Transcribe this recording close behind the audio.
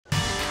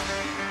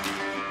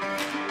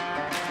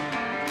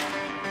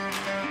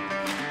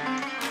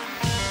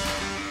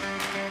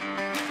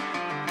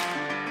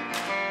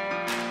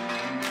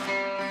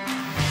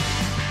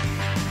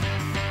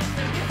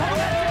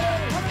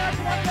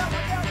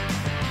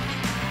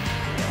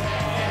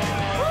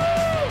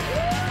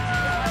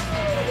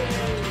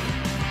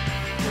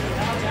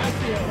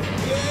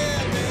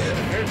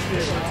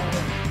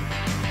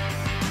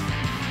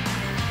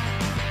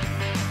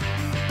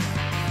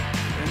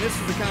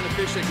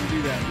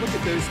Look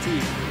at those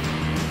teeth.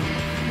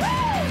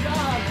 Good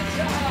job, good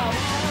job.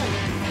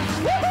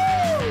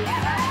 Woohoo!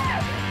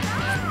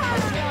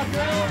 Good job,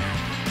 girl.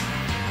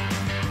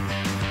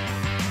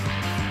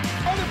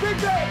 On the big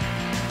day!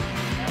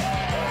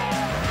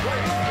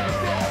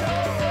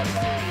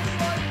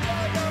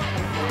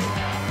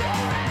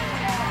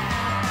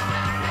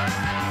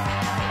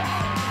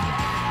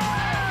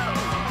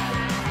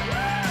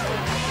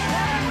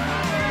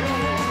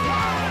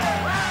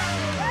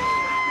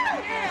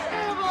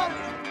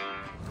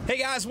 Hey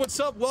guys, what's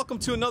up? Welcome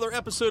to another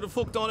episode of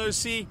Hooked on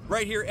OC,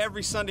 right here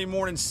every Sunday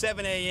morning,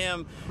 7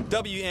 a.m.,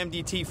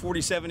 WMDT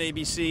 47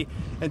 ABC.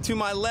 And to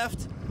my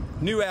left,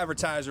 new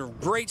advertiser,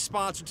 great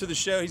sponsor to the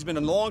show. He's been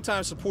a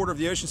longtime supporter of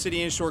the Ocean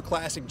City Inshore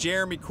Classic.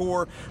 Jeremy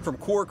Kohr from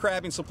Kohr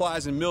Crabbing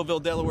Supplies in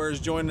Millville, Delaware is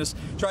joining us.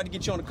 Tried to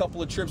get you on a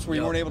couple of trips where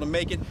you weren't able to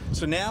make it.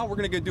 So now we're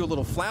going to go do a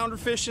little flounder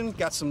fishing.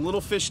 Got some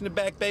little fish in the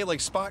back bay like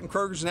spot and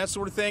croakers and that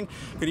sort of thing.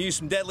 Going to use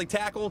some deadly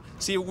tackle,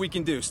 see what we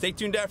can do. Stay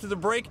tuned after the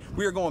break.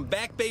 We are going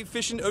back bay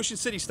fishing Ocean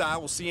City style.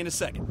 We'll see you in a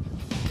second.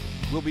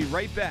 We'll be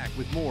right back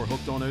with more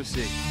Hooked on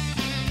OC.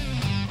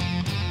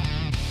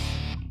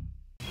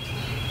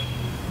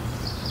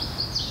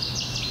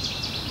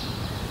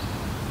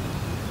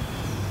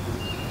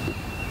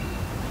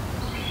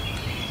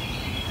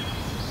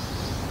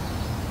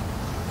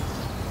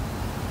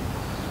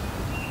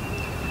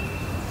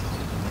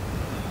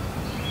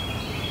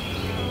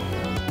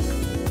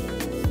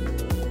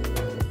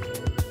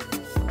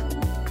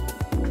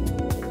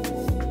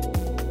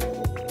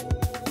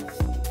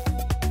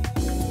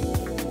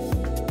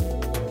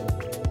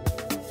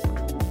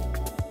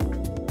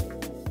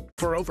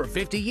 For over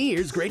 50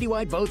 years, Grady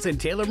White Boats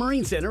and Taylor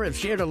Marine Center have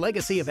shared a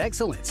legacy of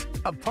excellence,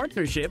 a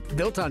partnership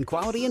built on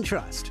quality and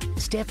trust.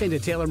 Step into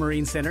Taylor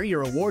Marine Center,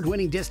 your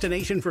award-winning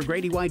destination for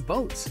Grady White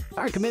Boats.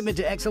 Our commitment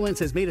to excellence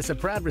has made us a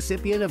proud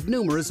recipient of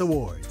numerous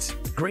awards.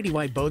 Grady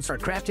White Boats are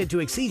crafted to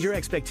exceed your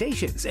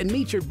expectations and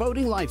meet your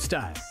boating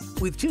lifestyle.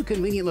 With 2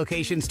 convenient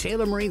locations,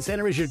 Taylor Marine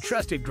Center is your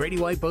trusted Grady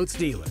White Boats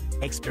dealer.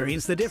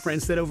 Experience the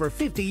difference that over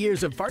 50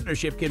 years of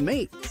partnership can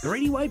make.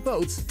 Grady White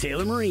Boats,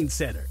 Taylor Marine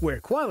Center, where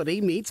quality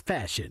meets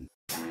passion.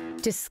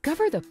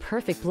 Discover the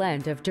perfect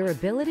blend of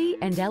durability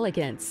and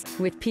elegance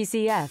with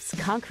PCF's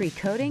concrete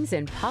coatings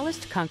and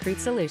polished concrete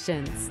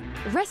solutions.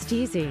 Rest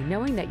easy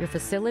knowing that your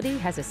facility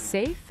has a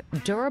safe,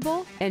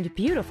 durable, and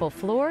beautiful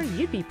floor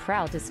you'd be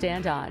proud to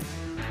stand on.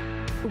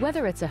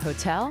 Whether it's a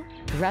hotel,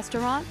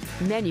 restaurant,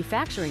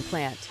 manufacturing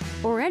plant,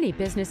 or any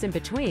business in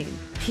between,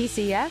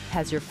 PCF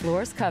has your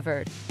floors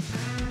covered.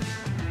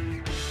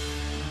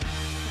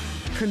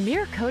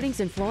 Premier Coatings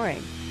and Flooring.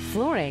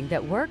 Flooring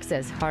that works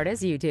as hard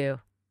as you do.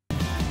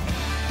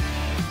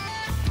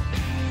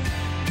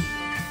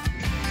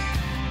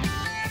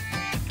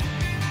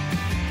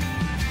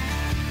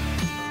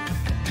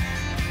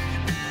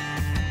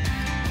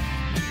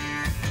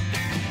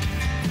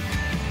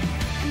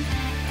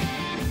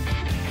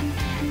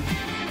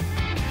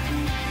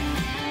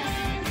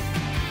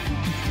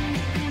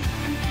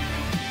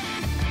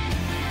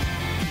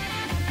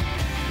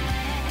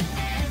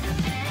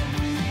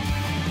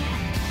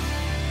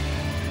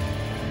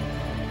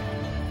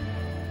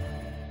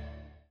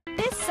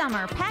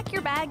 Summer, pack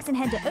your bags and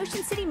head to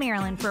Ocean City,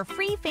 Maryland for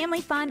free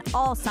family fun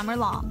all summer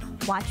long.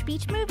 Watch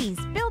beach movies,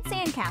 build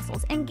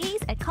sandcastles, and gaze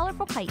at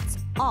colorful kites,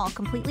 all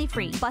completely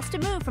free. Bust a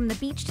move from the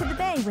beach to the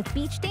bay with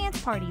beach dance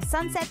parties,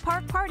 Sunset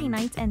Park party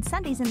nights, and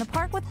Sundays in the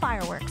park with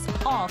fireworks,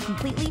 all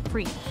completely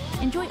free.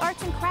 Enjoy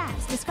arts and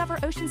crafts, discover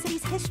Ocean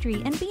City's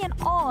history, and be in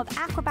awe of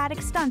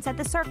acrobatic stunts at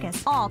the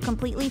circus, all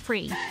completely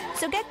free.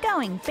 So get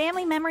going.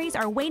 Family memories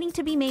are waiting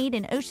to be made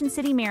in Ocean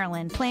City,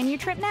 Maryland. Plan your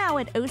trip now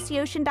at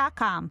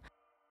ococean.com.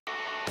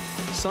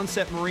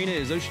 Sunset Marina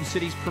is Ocean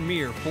City's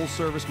premier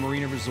full-service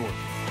marina resort.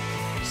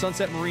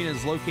 Sunset Marina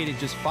is located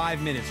just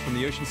 5 minutes from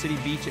the Ocean City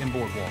Beach and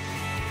Boardwalk.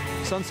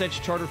 Sunset's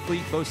charter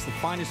fleet boasts the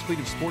finest fleet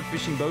of sport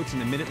fishing boats in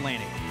the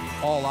Mid-Atlantic,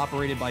 all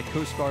operated by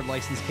Coast Guard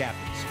licensed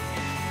captains.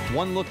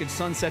 One look at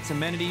Sunset's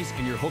amenities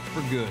and you're hooked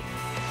for good.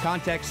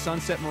 Contact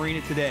Sunset Marina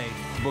today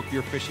to book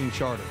your fishing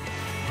charter.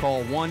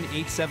 Call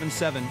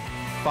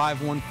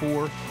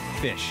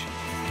 1-877-514-FISH.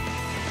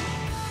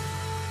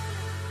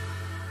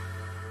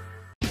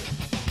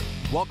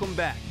 Welcome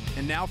back,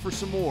 and now for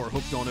some more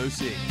Hooked on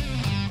OC.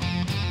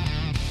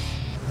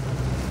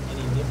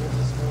 Any nibbles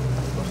this morning?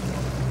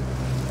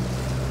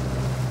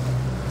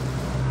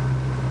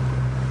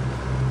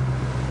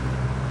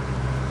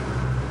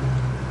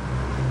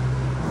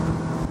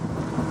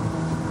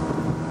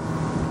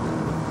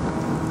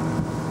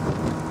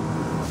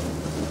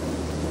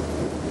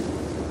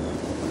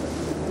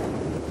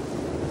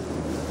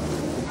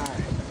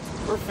 Alright,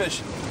 we're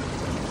fishing.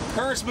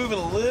 Current's moving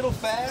a little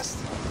fast.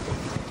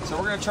 So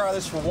we're going to try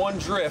this for one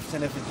drift,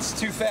 and if it's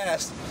too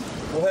fast,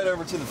 we'll head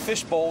over to the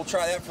fish bowl,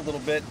 try that for a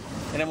little bit,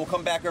 and then we'll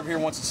come back over here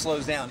once it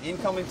slows down.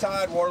 Incoming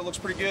tide, water looks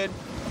pretty good,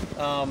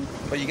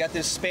 but you got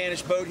this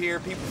Spanish boat here,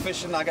 people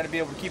fishing. I got to be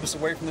able to keep us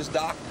away from this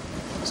dock.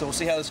 So we'll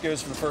see how this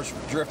goes for the first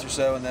drift or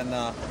so, and then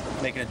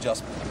make an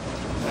adjustment.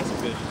 That's a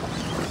fish.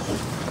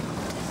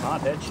 It's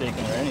not head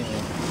shaking or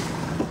anything.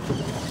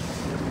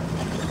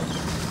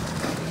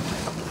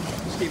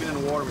 keep it in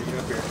the water when you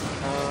get up here.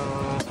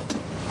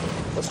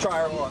 Let's try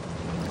our luck.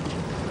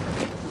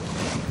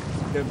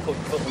 Go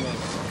flip them in.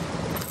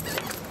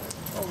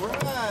 All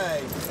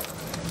right.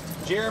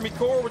 Jeremy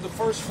Kohr with the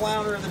first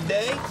flounder of the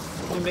day.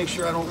 Let me make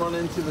sure I don't run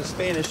into the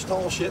Spanish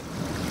tall ship.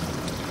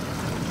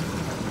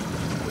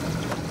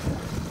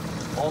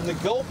 On the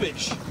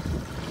gulpage.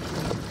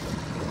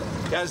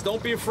 Guys,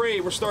 don't be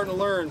afraid. We're starting to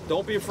learn.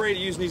 Don't be afraid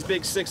of using these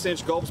big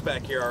 6-inch gulps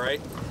back here, all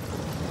right?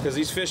 Because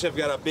these fish have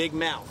got a big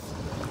mouth.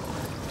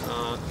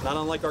 Not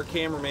unlike our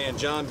cameraman,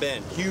 John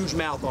Ben. Huge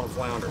mouth on a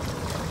flounder.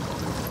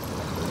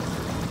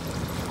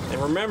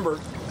 And remember,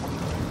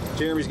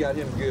 Jeremy's got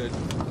him good.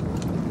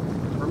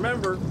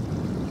 Remember,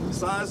 the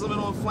size limit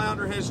on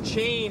flounder has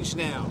changed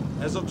now.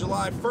 As of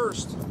July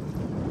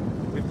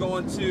 1st, we've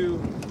gone to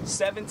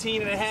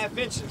 17.5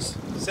 inches.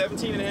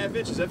 17.5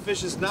 inches. That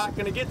fish is not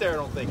going to get there, I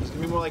don't think. He's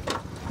going to be more like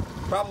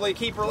probably a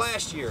keeper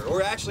last year,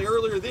 or actually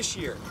earlier this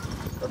year.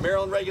 Our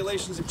Maryland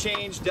regulations have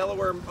changed.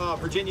 Delaware,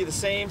 Virginia the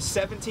same.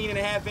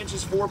 17.5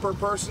 inches, 4 per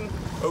person.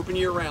 Open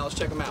year round. Let's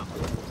check them out.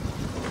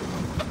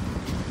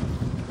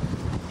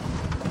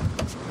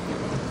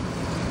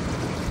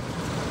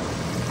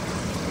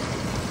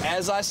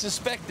 As I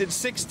suspected,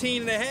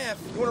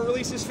 16.5. You want to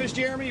release this fish,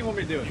 Jeremy? You want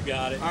me to do it? You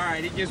got it. All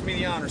right, he gives me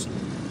the honors.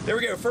 There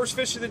we go. First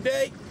fish of the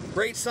day.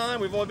 Great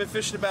sign. We've only been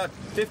fishing about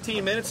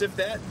 15 minutes, if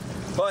that.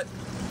 But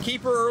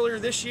keeper earlier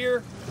this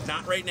year,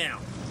 not right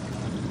now.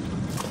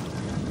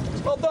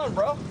 Well done,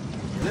 bro.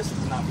 This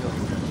is not really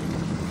good.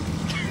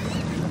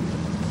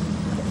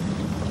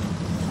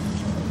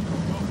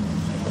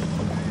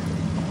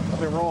 I've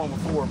been wrong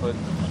before, but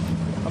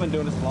I've been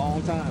doing this a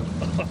long time.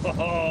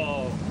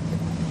 Oh.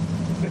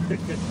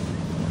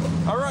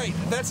 All right,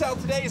 that's how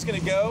today is going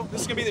to go.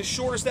 This is going to be the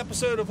shortest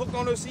episode of Hooked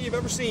on OC you've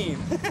ever seen.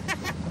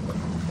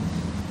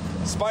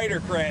 Spider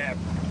crab.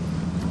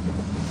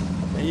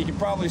 And you can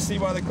probably see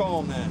why they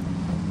call them that.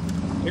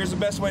 Here's the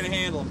best way to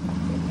handle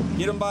them.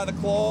 Get them by the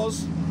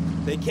claws.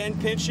 They can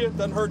pinch you.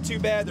 Doesn't hurt too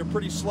bad. They're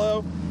pretty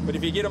slow. But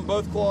if you get them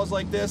both claws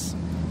like this,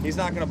 he's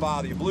not going to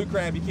bother you. Blue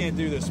crab you can't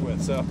do this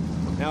with. So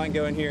now I can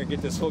go in here and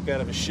get this hook out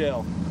of his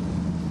shell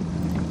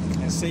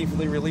and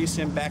safely release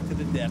him back to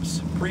the depths.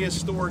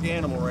 Prehistoric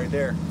animal right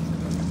there.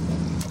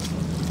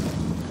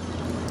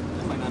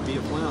 That might not be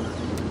a flounder.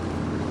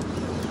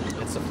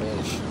 It's a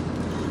fish.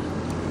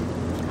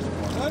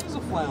 That is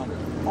a flounder,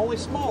 only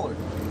smaller.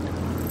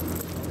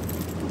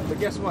 But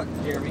guess what,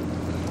 Jeremy?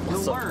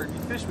 You'll learn.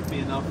 Your fish would be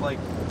enough. Like,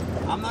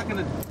 I'm not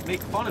going to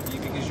make fun of you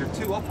because you're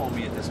too up on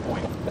me at this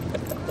point.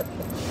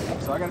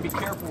 So I got to be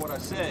careful what I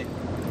say.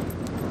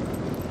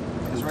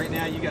 Because right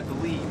now you got the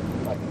lead.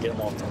 I can get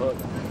him off the hook.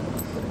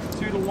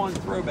 2-to-1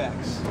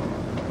 throwbacks.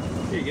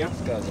 Here you go.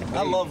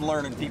 I love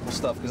learning people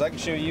stuff because I can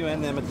show you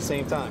and them at the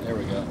same time. There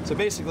we go. So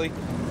basically,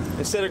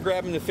 instead of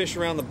grabbing the fish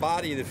around the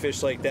body of the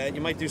fish like that,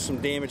 you might do some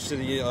damage to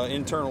the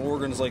internal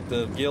organs like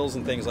the gills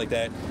and things like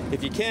that.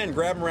 If you can,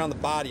 grab them around the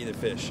body of the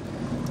fish.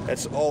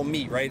 That's all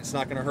meat, right? It's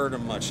not going to hurt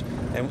them much.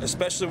 And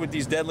especially with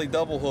these deadly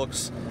double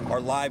hooks,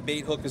 our live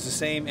bait hook is the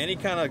same. Any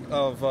kind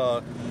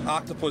of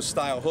octopus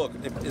style hook.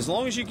 As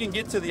long as you can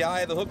get to the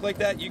eye of the hook like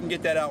that, you can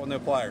get that out with no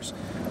pliers.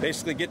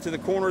 Basically get to the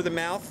corner of the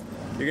mouth,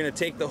 you're going to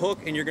take the hook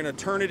and you're going to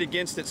turn it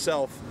against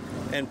itself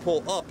and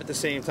pull up at the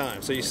same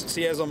time. So you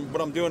see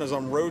what I'm doing is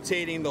I'm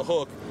rotating the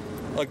hook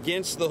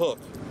against the hook.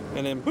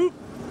 And then boop,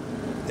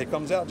 it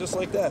comes out just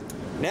like that.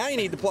 Now you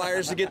need the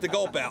pliers to get the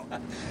gulp out.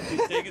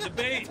 He's taking the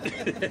bait.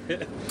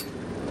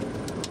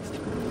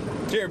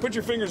 Jerry, put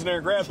your fingers in there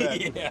and grab that.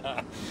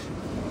 Yeah.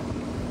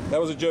 That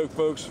was a joke,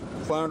 folks.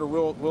 Flounder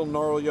will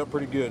gnarl you up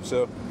pretty good,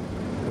 so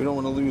we don't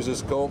want to lose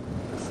this gulp.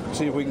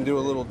 See if we can do a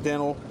little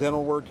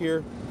dental work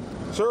here.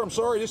 Sir, I'm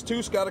sorry, this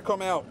tooth's got to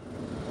come out.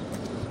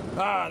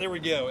 Ah, there we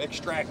go,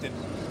 extracted.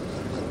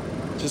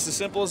 Just as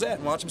simple as that,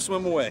 and watch him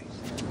swim away.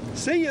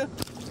 See ya.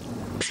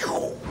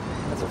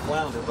 That's a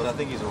flounder, but I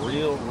think he's a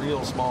real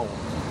small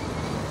one.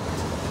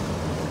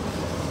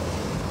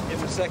 Give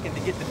him a second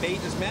to get the bait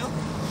in his mouth.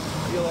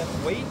 Feel that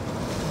weight.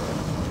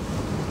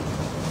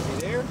 See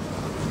there?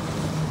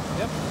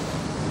 Yep.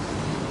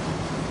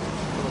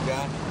 Little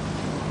guy.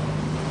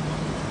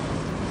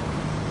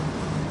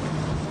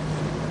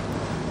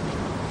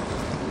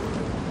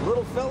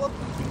 Little fella.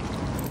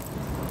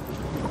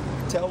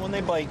 Tell when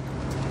they bite.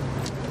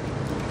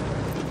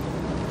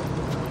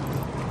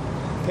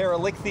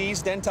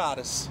 Paralichthes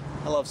dentatus.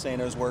 I love saying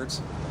those words.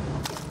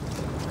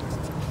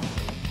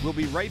 We'll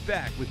be right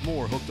back with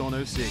more Hooked on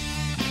OC.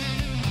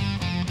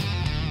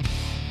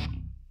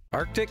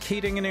 Arctic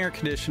Heating and Air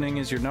Conditioning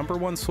is your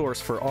 #1 source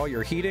for all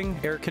your heating,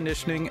 air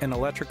conditioning, and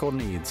electrical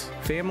needs.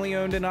 Family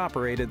owned and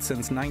operated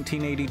since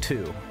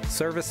 1982,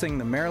 servicing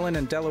the Maryland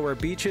and Delaware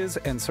beaches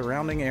and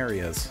surrounding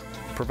areas.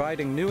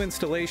 Providing new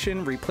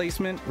installation,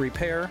 replacement,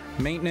 repair,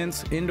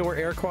 maintenance, indoor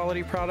air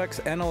quality products,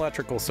 and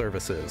electrical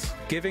services.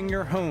 Giving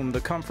your home the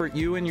comfort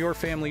you and your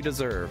family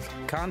deserve.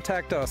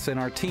 Contact us and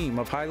our team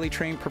of highly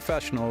trained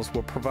professionals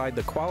will provide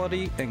the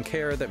quality and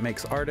care that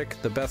makes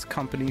Arctic the best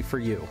company for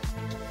you.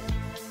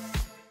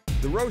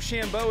 The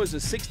Rochambeau is a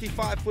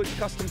 65-foot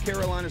custom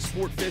Carolina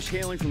sport fish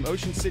hailing from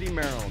Ocean City,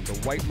 Maryland, the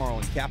white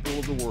marlin capital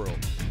of the world.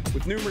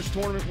 With numerous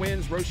tournament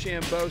wins,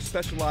 Rochambeau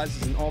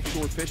specializes in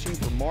offshore fishing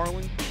for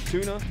marlin,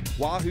 tuna,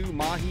 wahoo,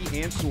 mahi,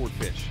 and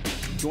swordfish.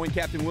 Join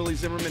Captain Willie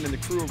Zimmerman and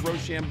the crew of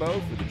Rochambeau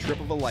for the trip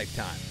of a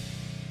lifetime.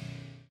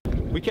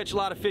 We catch a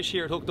lot of fish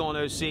here at Hooked on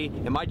OC,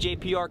 and my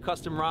JPR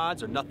custom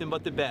rods are nothing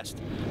but the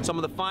best. Some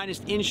of the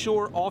finest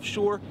inshore,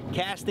 offshore,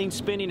 casting,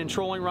 spinning, and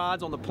trolling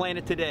rods on the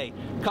planet today.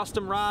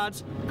 Custom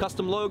rods,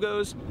 custom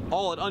logos,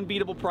 all at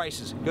unbeatable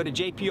prices. Go to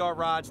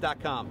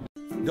jprrods.com.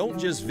 Don't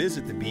just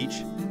visit the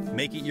beach,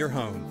 make it your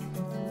home.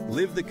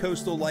 Live the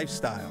coastal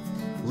lifestyle.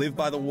 Live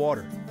by the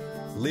water.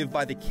 Live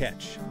by the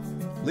catch.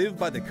 Live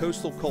by the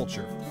coastal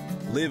culture.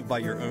 Live by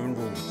your own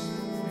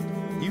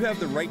rules. You have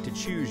the right to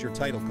choose your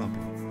title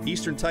company.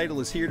 Eastern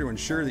Title is here to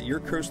ensure that your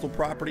coastal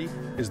property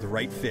is the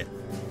right fit.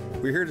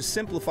 We're here to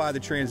simplify the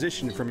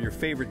transition from your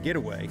favorite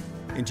getaway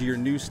into your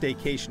new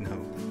staycation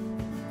home.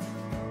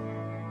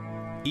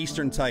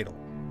 Eastern Title.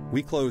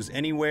 We close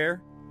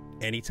anywhere,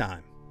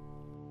 anytime.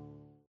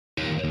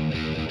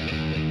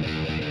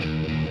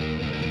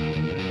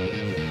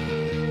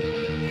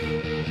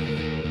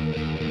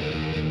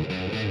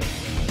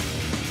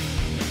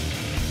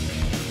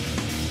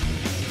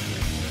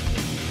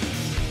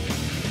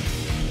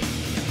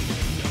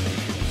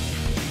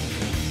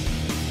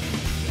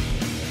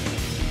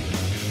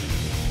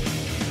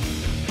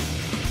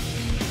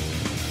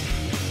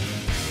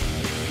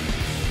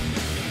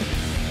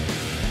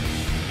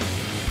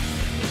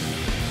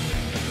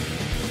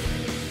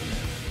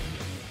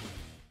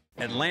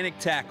 Atlantic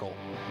Tackle,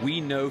 we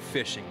know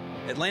fishing.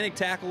 Atlantic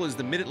Tackle is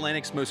the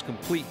Mid-Atlantic's most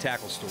complete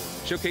tackle store,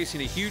 showcasing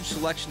a huge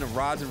selection of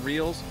rods and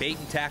reels, bait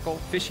and tackle,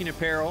 fishing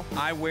apparel,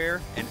 eyewear,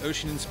 and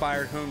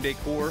ocean-inspired home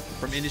decor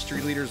from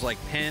industry leaders like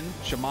Penn,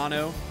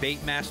 Shimano,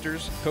 Bait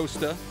Masters,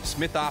 Costa,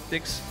 Smith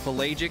Optics,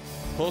 Pelagic,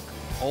 Hook,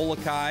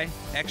 Olakai,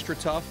 Extra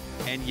Tough,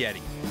 and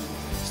Yeti.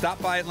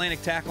 Stop by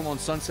Atlantic Tackle on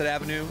Sunset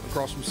Avenue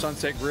across from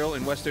Sunset Grill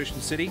in West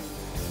Ocean City,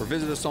 or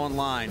visit us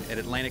online at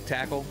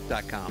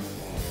atlantictackle.com.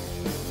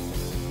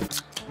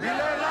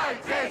 Miller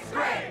Lite tastes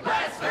great.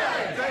 Let's fill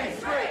it.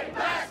 Tastes great.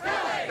 Let's fill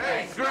it.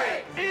 Tastes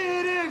great.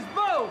 It is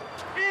both.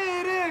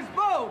 It is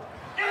both.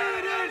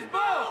 It is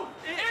both.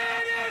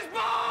 It is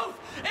both.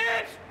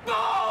 It's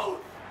both.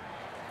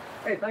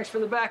 Hey, thanks for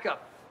the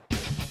backup.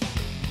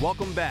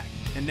 Welcome back,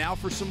 and now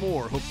for some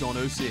more Hooked on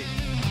OC.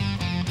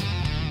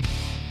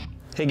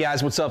 Hey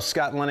guys, what's up?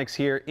 Scott Lenox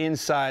here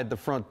inside the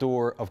front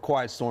door of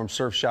Quiet Storm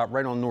Surf Shop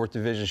right on North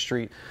Division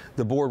Street.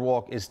 The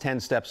boardwalk is 10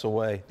 steps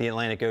away, the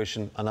Atlantic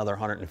Ocean another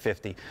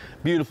 150.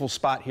 Beautiful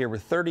spot here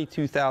with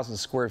 32,000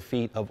 square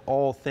feet of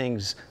all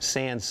things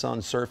sand,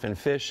 sun, surf, and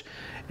fish.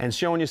 And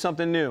showing you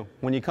something new.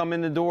 When you come in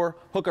the door,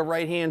 hook a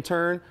right-hand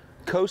turn,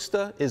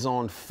 Costa is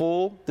on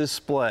full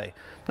display.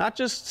 Not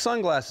just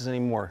sunglasses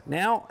anymore.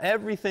 Now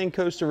everything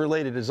Costa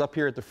related is up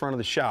here at the front of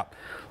the shop.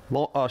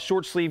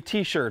 Short sleeve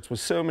t-shirts with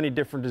so many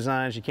different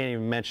designs you can't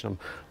even mention them.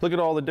 Look at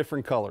all the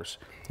different colors.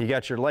 You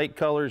got your light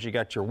colors, you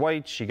got your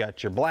whites, you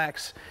got your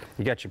blacks,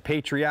 you got your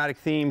patriotic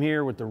theme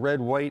here with the red,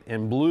 white,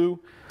 and blue.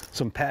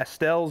 Some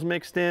pastels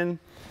mixed in.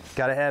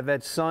 Got to have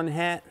that sun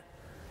hat.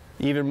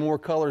 Even more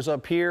colors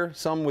up here,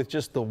 some with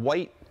just the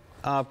white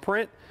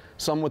print,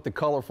 some with the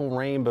colorful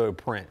rainbow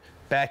print.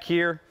 Back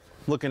here,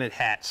 looking at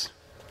hats.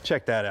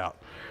 Check that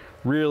out.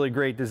 Really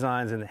great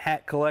designs in the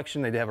hat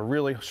collection. They have a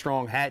really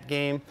strong hat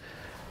game.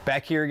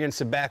 Back here against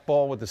the back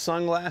ball with the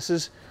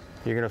sunglasses,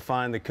 you're gonna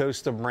find the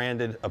Costa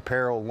branded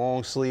apparel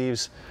long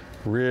sleeves.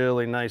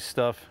 Really nice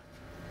stuff.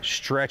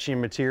 Stretchy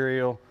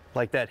material,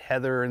 like that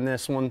heather in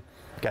this one.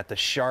 Got the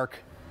shark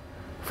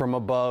from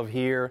above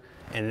here.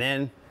 And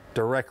then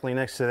directly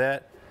next to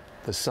that,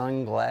 the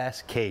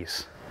sunglass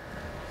case.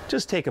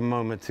 Just take a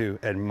moment to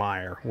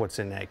admire what's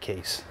in that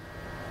case.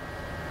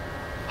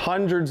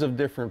 Hundreds of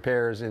different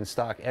pairs in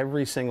stock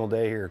every single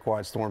day here at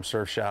Quiet Storm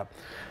Surf Shop.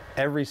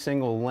 Every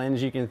single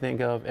lens you can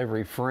think of,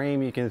 every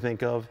frame you can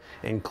think of,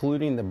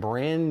 including the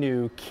brand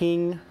new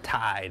King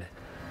Tide.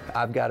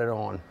 I've got it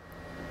on.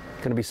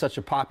 It's gonna be such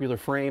a popular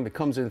frame. It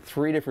comes in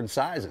 3 different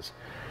sizes,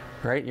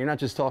 right? You're not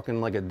just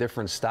talking like a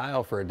different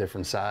style for a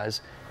different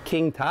size.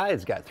 King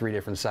Tide's got 3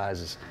 different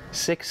sizes,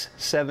 6,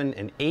 7,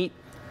 and 8,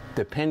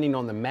 depending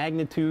on the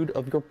magnitude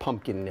of your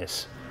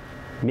pumpkinness.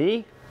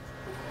 Me,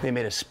 they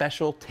made a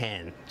special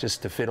 10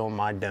 just to fit on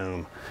my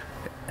dome.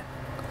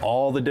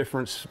 All the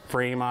different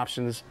frame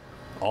options,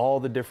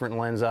 all the different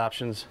lens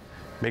options.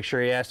 Make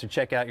sure you ask to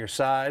check out your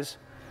size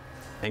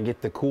and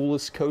get the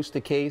coolest Costa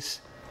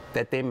case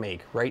that they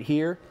make right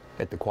here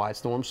at the Quiet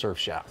Storm Surf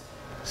Shop.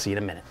 See you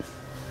in a minute.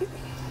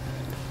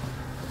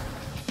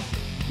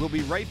 We'll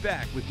be right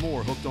back with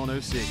more Hooked on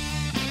OC.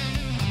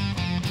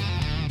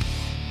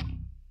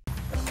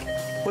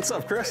 What's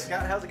up, Chris?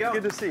 Scott, how's it going?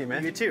 Good to see you,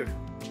 man. You too.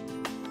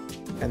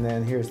 And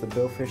then here's the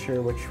Bill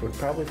Fisher, which would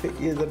probably fit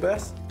you the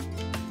best.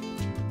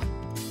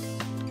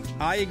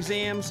 Eye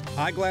exams,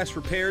 eyeglass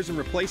repairs and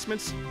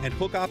replacements, and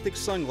Hook Optics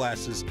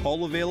sunglasses,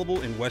 all available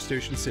in West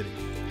Ocean City.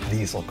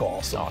 These look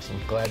awesome. Awesome.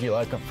 Glad you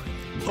like them.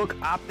 Hook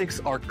optics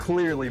are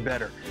clearly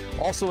better.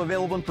 Also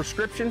available in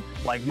prescription,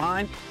 like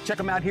mine. Check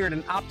them out here at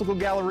an optical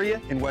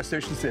galleria in West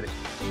Ocean City.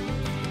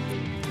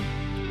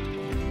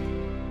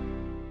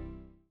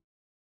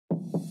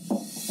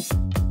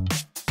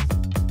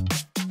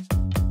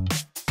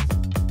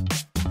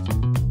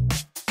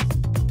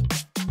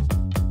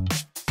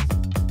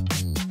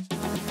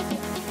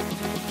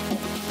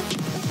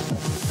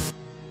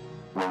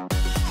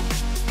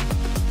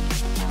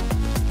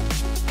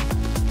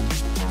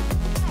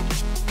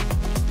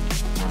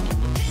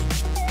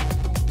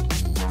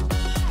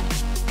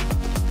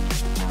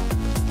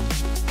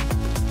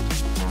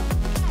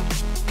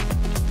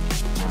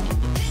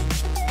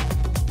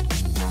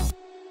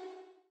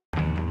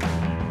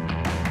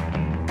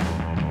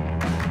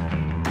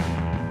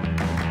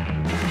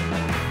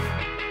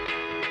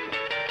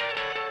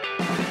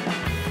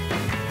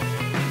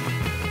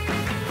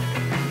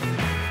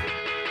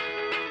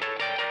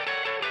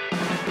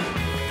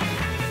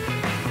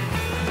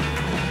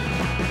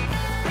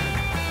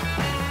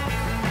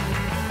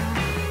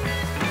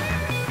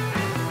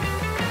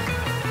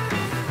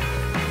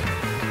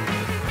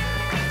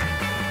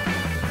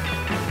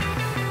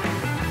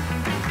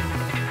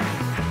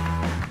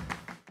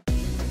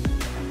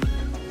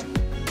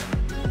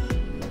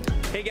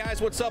 Hey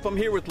guys, what's up? I'm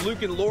here with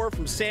Luke and Laura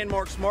from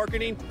Sandmarks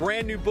Marketing.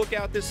 Brand new book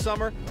out this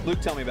summer.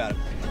 Luke, tell me about it.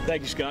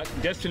 Thank you, Scott.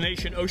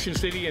 Destination Ocean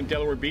City and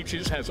Delaware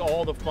Beaches has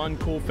all the fun,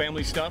 cool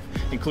family stuff,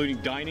 including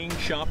dining,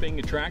 shopping,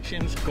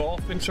 attractions,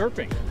 golf, and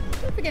surfing.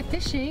 Don't forget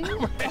fishing.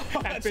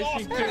 That's fishing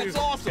awesome. too, That's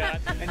awesome.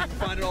 Scott. And you can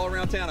find it all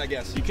around town, I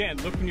guess. You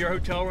can. Look in your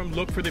hotel room,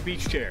 look for the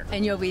beach chair.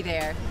 And you'll be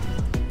there.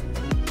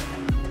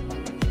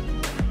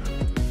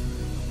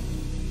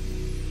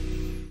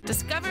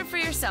 Discover for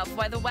yourself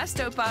why the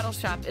Westo Bottle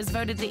Shop is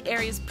voted the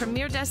area's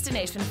premier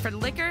destination for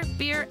liquor,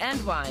 beer,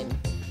 and wine.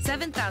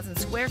 7,000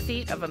 square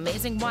feet of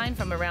amazing wine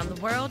from around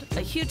the world,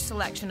 a huge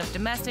selection of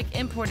domestic,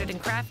 imported,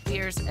 and craft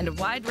beers, and a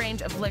wide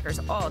range of liquors,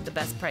 all at the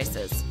best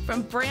prices.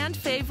 From brand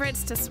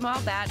favorites to small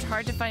batch,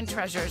 hard-to-find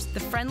treasures, the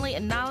friendly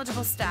and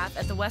knowledgeable staff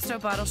at the Westo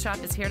Bottle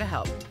Shop is here to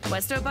help.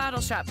 Westo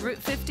Bottle Shop, Route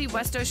 50,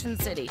 West Ocean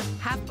City,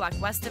 half block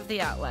west of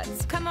the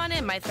outlets. Come on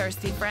in, my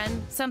thirsty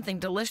friend. Something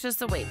delicious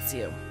awaits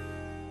you.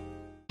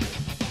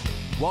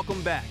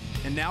 Welcome back.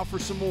 And now for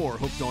some more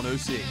Hooked on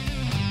OC.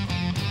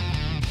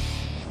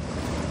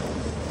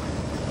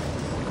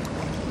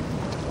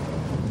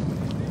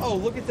 Oh,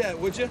 look at that,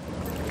 would you?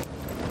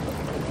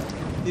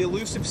 The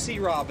elusive sea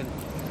robin.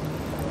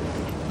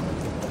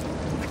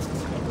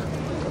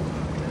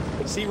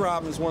 Sea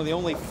robin is one of the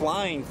only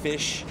flying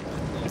fish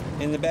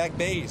in the back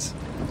bays.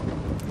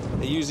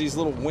 They use these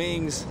little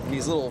wings,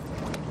 these little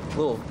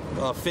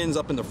fins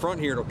up in the front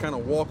here to kind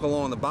of walk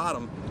along the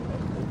bottom,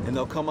 and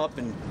they'll come up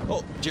and,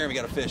 oh, Jeremy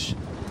got a fish.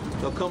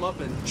 They'll come up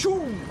and choo!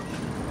 Let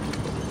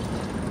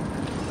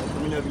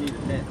me know if you need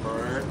a net, all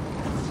right?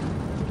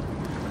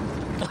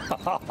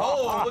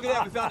 Oh, look at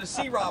that, we found a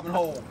sea robin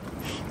hole.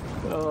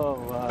 Oh,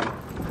 wow.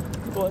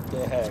 What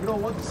the heck? We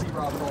don't want the sea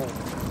robin hole.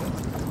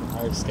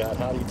 All right, Scott,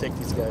 how do you take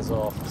these guys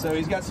off? So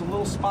he's got some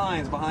little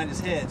spines behind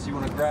his head, so you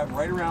want to grab him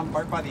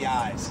right by the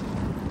eyes.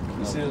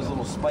 You see those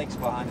little spikes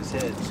behind his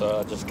head.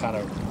 So just kind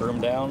of groom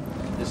down?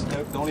 Just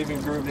don't even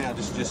groom down,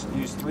 just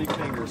use 3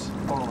 fingers.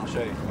 Hold on, I'll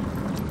show you.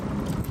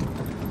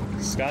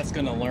 Scott's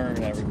gonna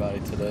learn everybody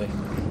today.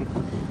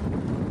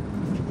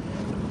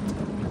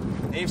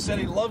 Dave said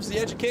he loves the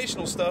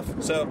educational stuff.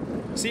 So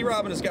sea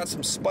robin has got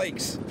some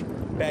spikes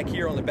back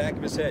here on the back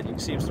of his head. You can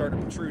see him starting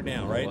to protrude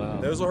now, right? Wow.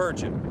 Those will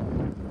hurt you.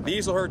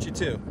 These will hurt you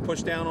too.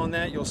 Push down on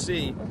that, you'll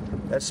see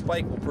that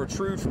spike will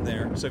protrude from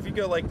there. So if you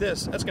go like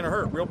this, that's gonna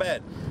hurt real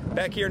bad.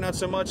 Back here, not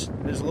so much.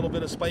 There's a little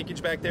bit of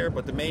spikage back there,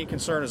 but the main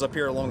concern is up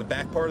here along the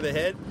back part of the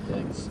head.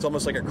 Thanks. It's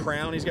almost like a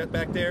crown he's got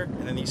back there,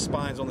 and then these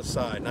spines on the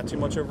side. Not too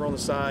much over on the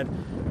side.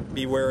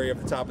 Be wary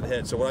of the top of the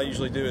head. So what I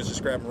usually do is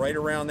just grab him right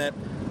around that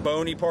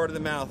bony part of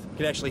the mouth. You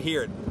can actually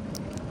hear it.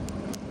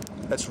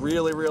 That's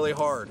really, really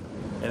hard.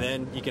 And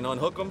then you can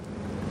unhook them.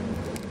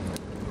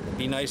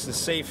 Be nice and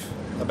safe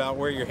about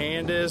where your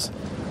hand is.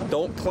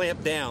 Don't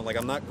clamp down, like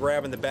I'm not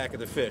grabbing the back of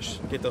the fish.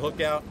 Get the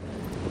hook out,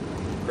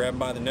 grab him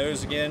by the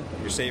nose again.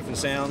 You're safe and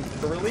sound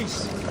for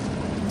release.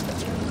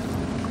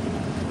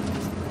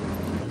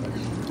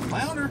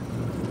 Flounder,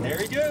 there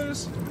he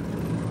goes.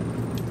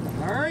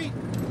 All right.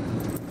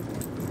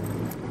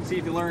 See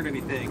if you learned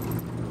anything.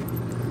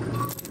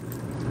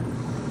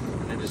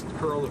 And just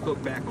curl the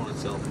hook back on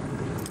itself.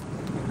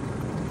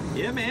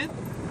 Yeah, man.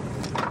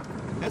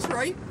 That's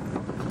right.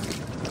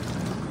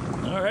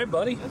 All right,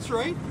 buddy. That's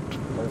right.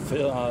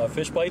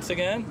 Fish bites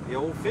again. The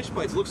old fish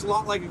bites. Looks a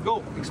lot like a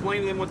gulp.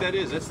 Explain to them what that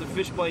is. That's the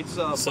fish bites.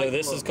 So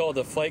this is called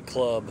the Fight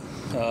Club.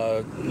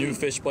 New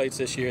fish bites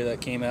this year that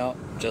came out,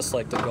 just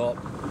like the gulp,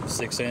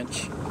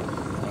 6-inch.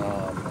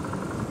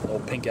 Little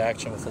pink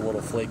action with a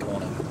little flake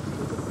on it.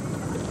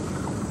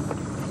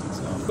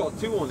 So, It's called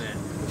 2 on that.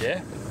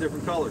 yeah.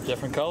 Different colors.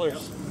 Different colors.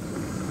 Yep.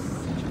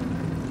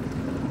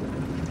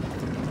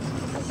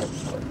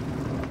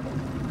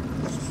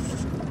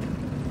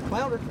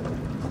 Flounder.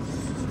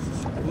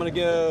 I'm gonna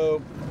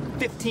go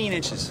 15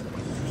 inches.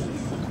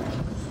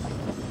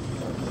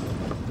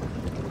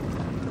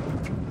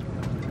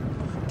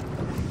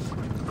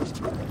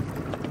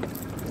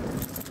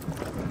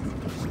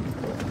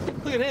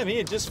 Look at him. He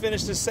had just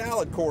finished his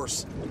salad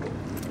course.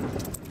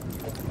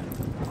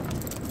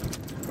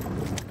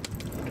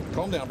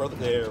 Calm down, brother.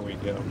 There we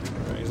go.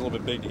 Right, he's a little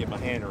bit big to get my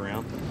hand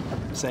around.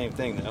 Same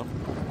thing, though.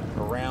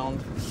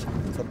 Around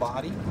the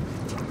body.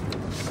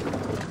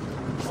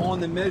 On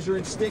the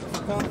measuring stick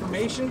for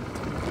confirmation.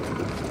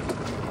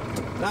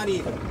 Not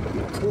even.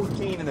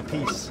 14 in a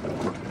piece.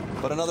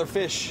 But another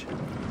fish.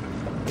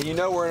 And you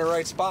know we're in the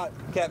right spot.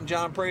 Captain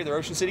John Prather,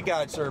 Ocean City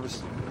Guide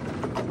Service.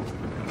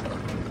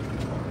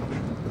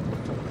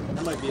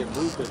 That might be a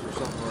bluefish or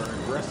something, or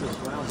an aggressive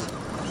flounder.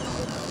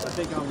 I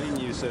think I'm in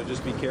you, so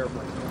just be careful.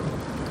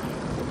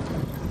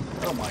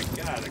 Oh my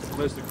God, it's the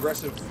most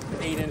aggressive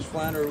 8-inch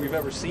flounder we've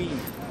ever seen.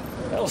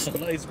 That was a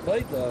nice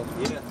bite, though.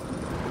 Yeah.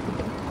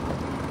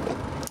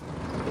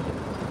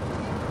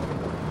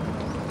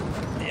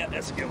 Yeah,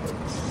 that's a good one.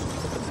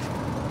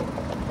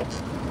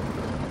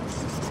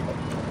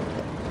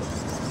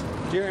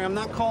 Jerry, I'm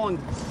not calling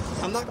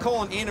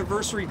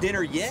anniversary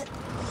dinner yet,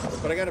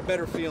 but I got a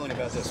better feeling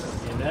about this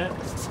one. You bet?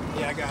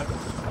 Yeah, I got it.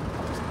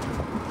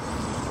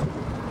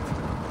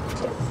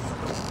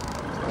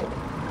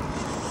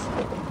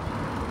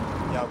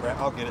 Yeah,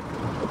 I'll get it.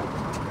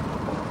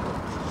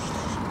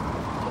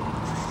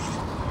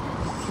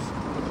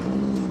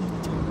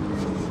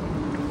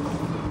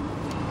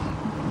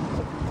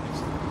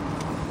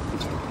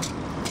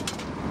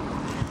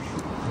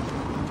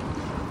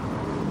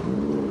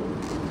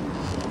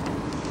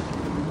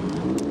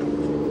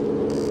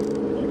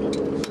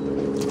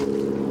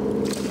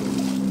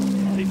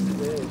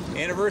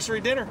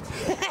 Anniversary dinner.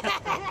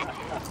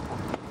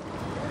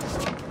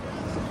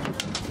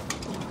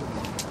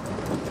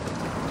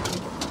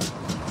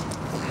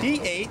 He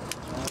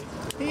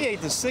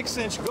ate the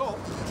 6-inch gulp.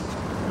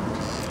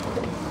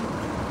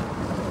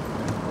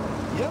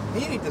 Yep,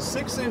 he ate the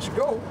 6-inch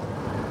gulp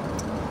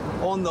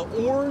on the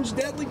orange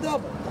deadly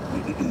double.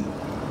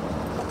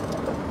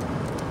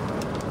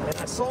 And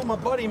I saw my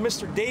buddy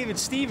Mr. David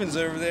Stevens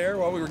over there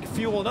while we were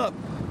fueling up,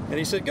 and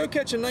he said, go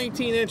catch a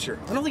 19-incher.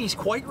 I don't think he's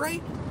quite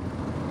right,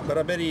 but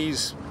I bet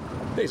he's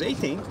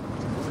 18.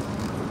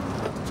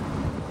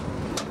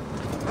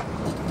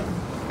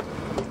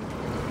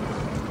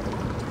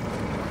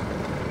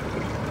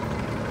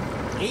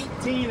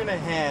 $18 and a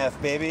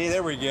half, baby.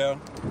 There we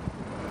go.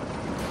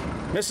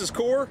 Mrs.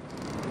 Kohr,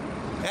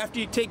 after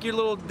you take your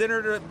little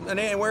dinner to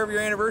wherever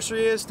your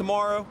anniversary is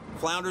tomorrow,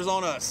 flounder's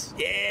on us.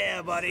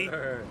 Yeah, buddy.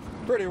 Sir.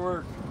 Pretty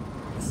work.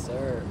 Yes,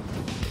 sir.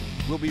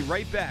 We'll be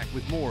right back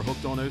with more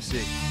Hooked on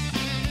OC.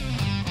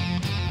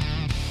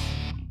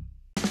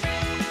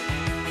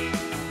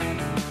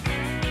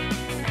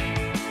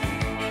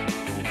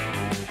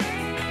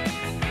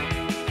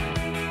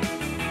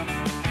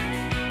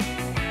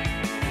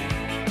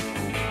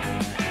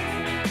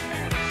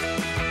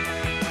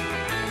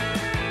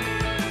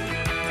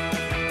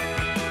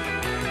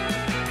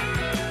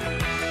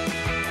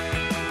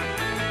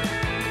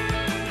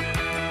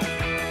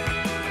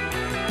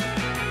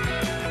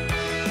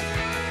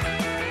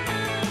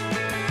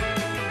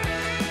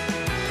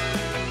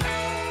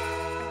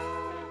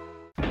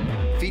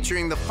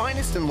 Featuring the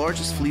finest and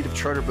largest fleet of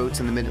charter boats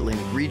in the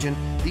Mid-Atlantic region,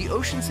 the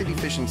Ocean City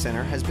Fishing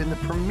Center has been the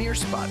premier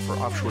spot for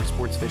offshore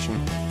sports fishing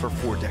for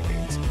 4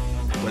 decades.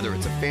 Whether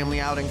it's a family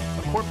outing,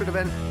 a corporate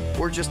event,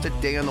 or just a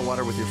day on the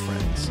water with your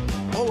friends,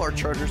 all our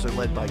charters are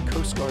led by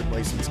Coast Guard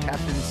licensed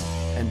captains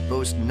and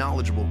boast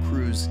knowledgeable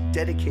crews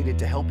dedicated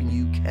to helping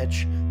you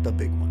catch the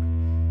big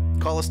one.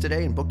 Call us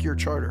today and book your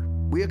charter.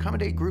 We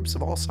accommodate groups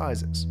of all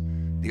sizes.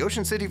 The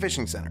Ocean City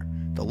Fishing Center.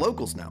 The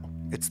locals know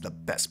it's the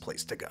best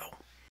place to go.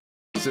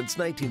 Since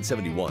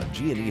 1971,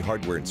 G&E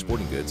Hardware and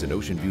Sporting Goods in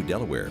Ocean View,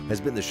 Delaware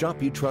has been the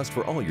shop you trust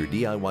for all your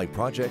DIY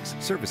projects,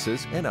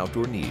 services, and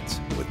outdoor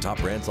needs. With top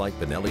brands like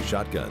Benelli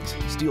shotguns,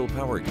 Steel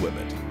power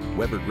equipment,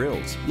 Weber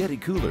grills,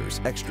 Yeti coolers,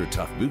 extra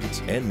tough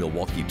boots, and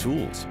Milwaukee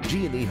tools,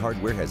 G&E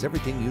Hardware has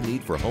everything you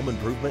need for home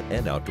improvement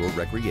and outdoor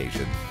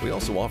recreation. We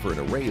also offer an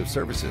array of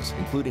services,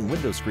 including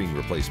window screen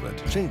replacement,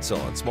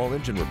 chainsaw and small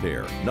engine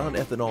repair,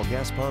 non-ethanol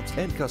gas pumps,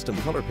 and custom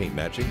color paint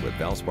matching with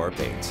Valspar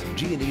paints.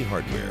 G&E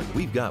Hardware,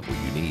 we've got what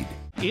you need.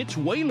 It's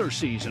whaler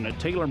season at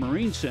Taylor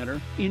Marine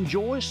Center.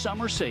 Enjoy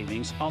summer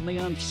savings on the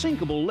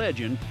unsinkable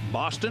legend,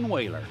 Boston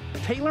Whaler.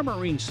 Taylor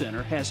Marine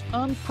Center has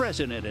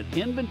unprecedented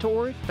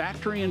inventory,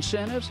 factory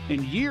incentives,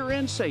 and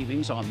year-end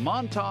savings on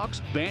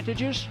Montauk's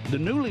Vantages, the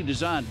newly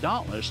designed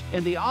Dauntless,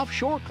 and the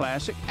offshore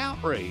classic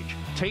Outrage.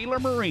 Taylor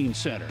Marine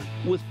Center,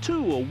 with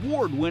 2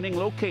 award-winning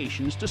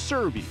locations to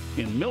serve you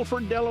in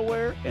Milford,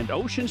 Delaware, and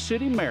Ocean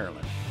City,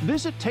 Maryland.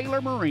 Visit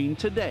Taylor Marine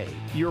today,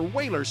 your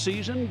whaler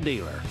season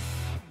dealer.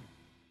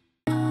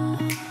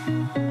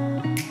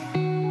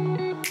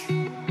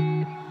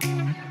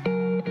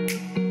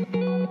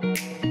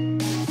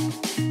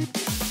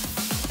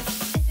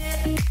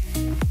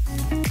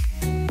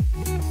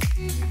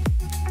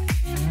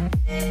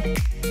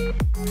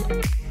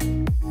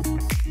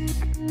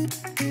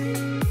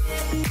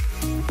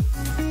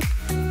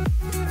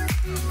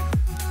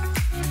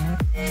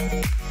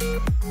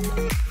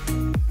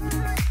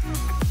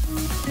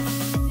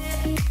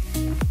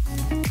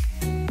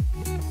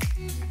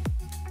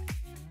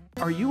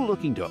 Are you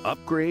looking to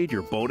upgrade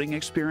your boating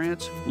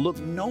experience? Look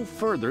no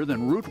further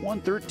than Route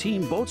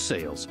 113 Boat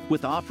Sales,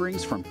 with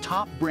offerings from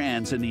top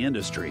brands in the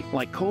industry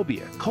like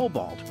Cobia,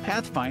 Cobalt,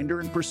 Pathfinder,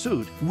 and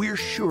Pursuit. We're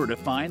sure to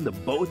find the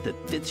boat that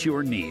fits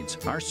your needs.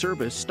 Our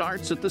service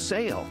starts at the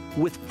sale.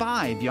 With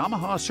 5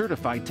 Yamaha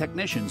certified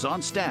technicians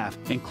on staff,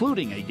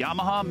 including a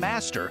Yamaha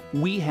Master,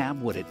 we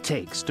have what it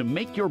takes to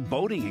make your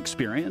boating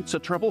experience a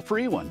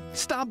trouble-free one.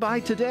 Stop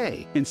by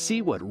today and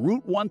see what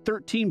Route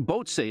 113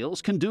 Boat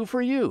Sales can do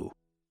for you.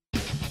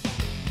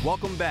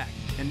 Welcome back,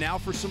 and now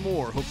for some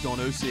more Hooked on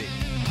OC.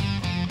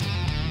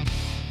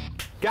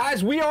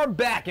 Guys, we are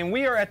back, and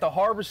we are at the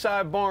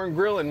Harborside Bar and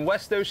Grill in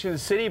West Ocean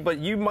City, but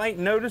you might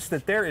notice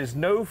that there is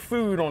no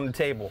food on the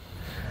table.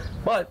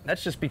 But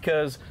that's just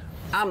because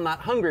I'm not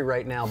hungry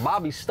right now.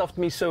 Bobby stuffed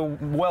me so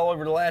well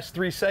over the last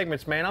 3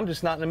 segments, man. I'm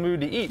just not in the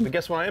mood to eat, but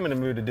guess what I am in the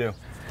mood to do?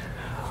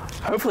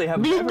 Hopefully have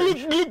a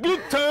beverage.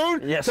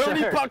 Tone. Yes, Tony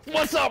sir. Puck,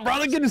 what's up,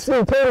 brother? Get this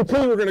little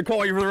Tony. We're going to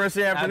call you for the rest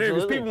of the afternoon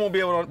because people won't be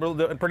able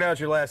to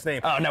pronounce your last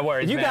name. Oh, no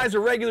worries, You man. guys are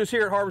regulars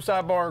here at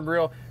Harborside Bar and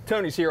Grill.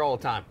 Tony's here all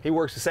the time. He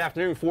works this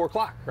afternoon, 4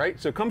 o'clock, right?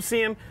 So come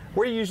see him.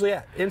 Where are you usually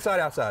at?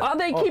 Inside, outside?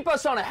 They keep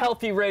us on a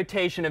healthy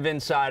rotation of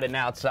inside and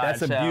outside.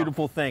 That's a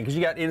beautiful thing because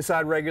you got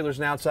inside regulars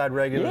and outside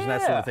regulars and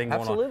that sort of thing going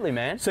on. Absolutely,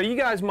 man. So you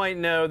guys might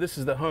know this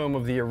is the home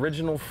of the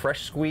original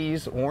Fresh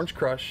Squeeze Orange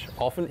Crush,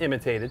 often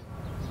imitated.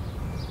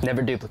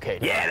 Never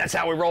duplicated. Yeah, that's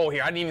how we roll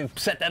here. I didn't even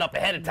set that up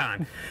ahead of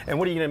time. And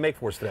what are you going to make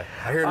for us today?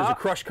 I hear there's a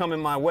crush coming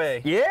my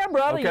way. Yeah,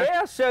 brother, Okay.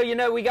 yeah. So, you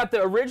know, we got the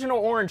original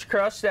Orange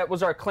Crush. That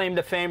was our claim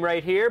to fame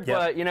right here. Yep.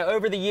 But, you know,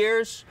 over the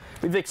years,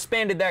 we've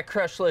expanded that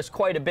crush list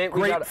quite a bit.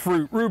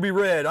 Grapefruit, Ruby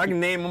Red. I can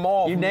name them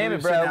all. You name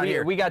it,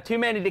 bro. We got too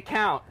many to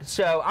count.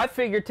 So I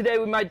figured today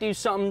we might do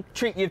something,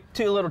 treat you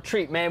to a little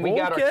treat, man. We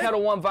got our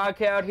Kettle One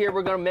vodka out here.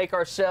 We're going to make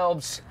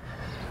ourselves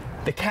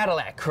the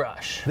Cadillac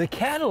Crush. The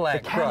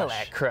Cadillac Crush.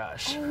 Cadillac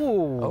Crush.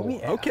 Oh,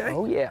 yeah. Okay.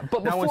 Oh, yeah.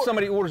 But now, when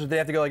somebody orders it, they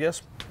have to go like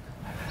this?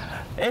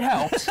 It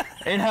helps.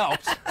 It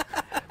helps.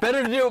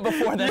 Better to do it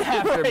before than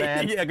after,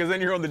 man. Yeah, because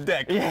then you're on the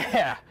deck.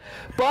 Yeah.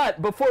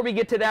 But before we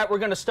get to that, we're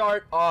going to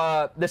start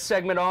this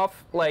segment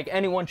off like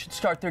anyone should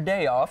start their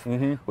day off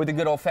with a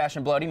good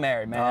old-fashioned Bloody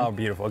Mary, man. Oh,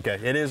 beautiful. Okay.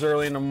 It is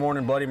early in the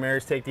morning. Bloody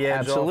Marys take the edge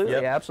Absolutely,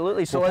 off. Yep.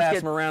 absolutely. So we'll let's pass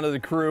get them around to the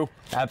crew.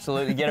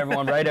 Absolutely. Get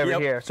everyone right over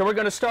here. So we're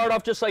going to start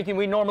off just like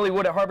we normally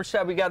would at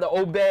Harborside. We got the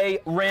Obey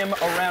rim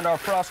around our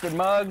frosted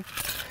mug.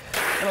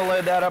 Going to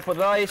load that up with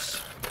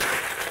ice.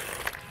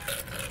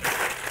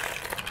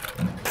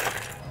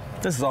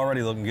 This is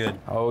already looking good.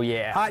 Oh,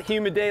 yeah. Hot,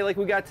 humid day like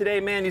we got today,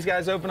 man. These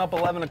guys open up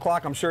 11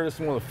 o'clock. I'm sure this is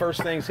one of the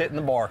first things hitting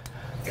the bar.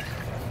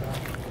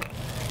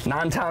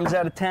 9 times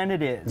out of 10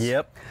 it is.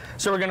 Yep.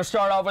 So we're going to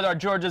start off with our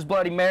George's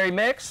Bloody Mary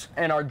mix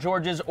and our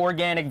George's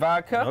Organic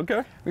Vodka.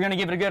 Okay. We're going to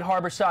give it a good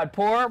Harborside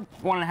pour,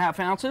 1.5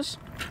 ounces.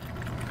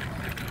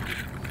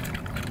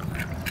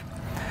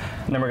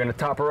 And then we're going to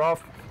top her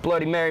off,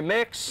 Bloody Mary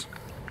mix.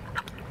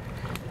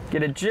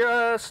 Get it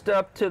just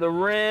up to the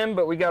rim,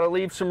 but we got to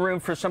leave some room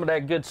for some of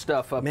that good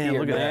stuff up here,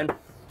 look at man. that.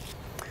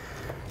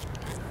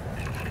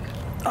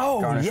 Oh,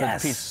 Garnish with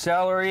yes. a piece of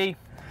celery,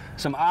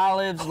 some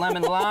olives,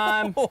 lemon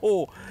lime.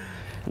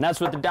 And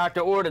that's what the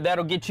doctor ordered.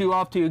 That'll get you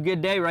off to a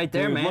good day right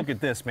there, Dude, man. look at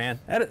this, man.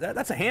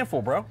 That's a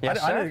handful, bro. Yes,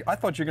 sir. I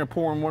thought you were going to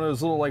pour in one of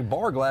those little like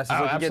bar glasses.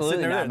 Oh, like you get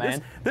sitting absolutely there. not,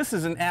 man. This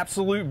is an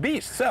absolute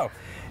beast. So,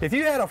 if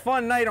you had a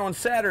fun night on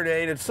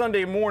Saturday and it's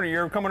Sunday morning,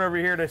 you're coming over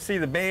here to see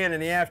the band in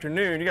the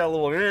afternoon, you got a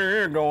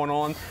little going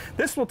on,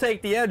 this will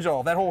take the edge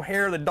off. That whole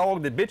hair of the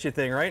dog that bit you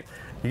thing, right?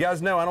 You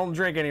guys know I don't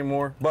drink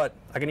anymore, but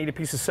I can eat a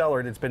piece of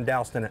celery that's been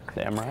doused in it.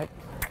 Damn right.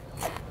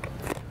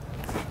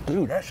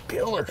 Dude, that's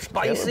killer.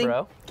 Spicy. Killer,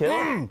 bro.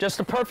 Killer. Just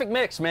the perfect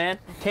mix, man.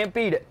 Can't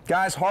beat it.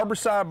 Guys,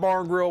 Harborside Bar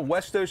and Grill,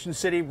 West Ocean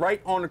City,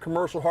 right on the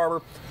commercial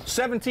harbor.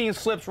 17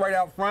 slips right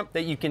out front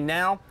that you can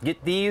now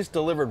get these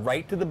delivered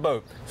right to the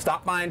boat.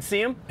 Stop by and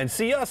see them, and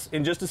see us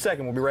in just a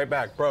second. We'll be right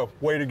back. Bro,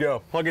 way to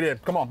go. Hug it in.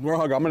 Come on, we're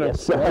hug. I'm going to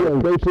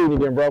go see you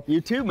again, bro.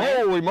 You too,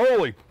 man. Holy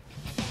moly.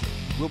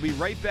 We'll be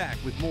right back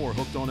with more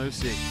Hooked on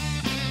OC.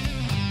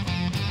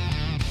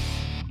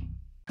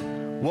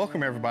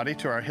 Welcome everybody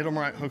to our Hit 'em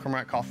Right, Hook 'em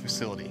Right coffee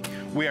facility.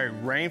 We are a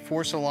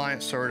Rainforest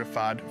Alliance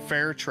certified,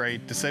 fair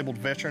trade, disabled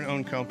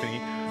veteran-owned company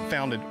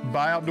founded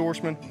by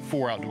outdoorsmen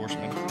for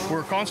outdoorsmen.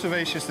 We're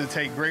conservationists that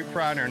take great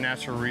pride in our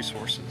natural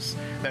resources.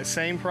 That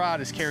same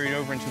pride is carried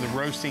over into the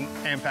roasting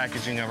and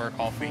packaging of our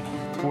coffee.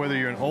 Whether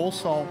you're an old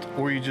salt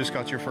or you just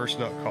got your first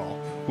duck call,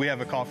 we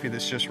have a coffee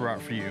that's just right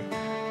for you.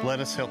 Let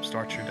us help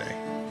start your day.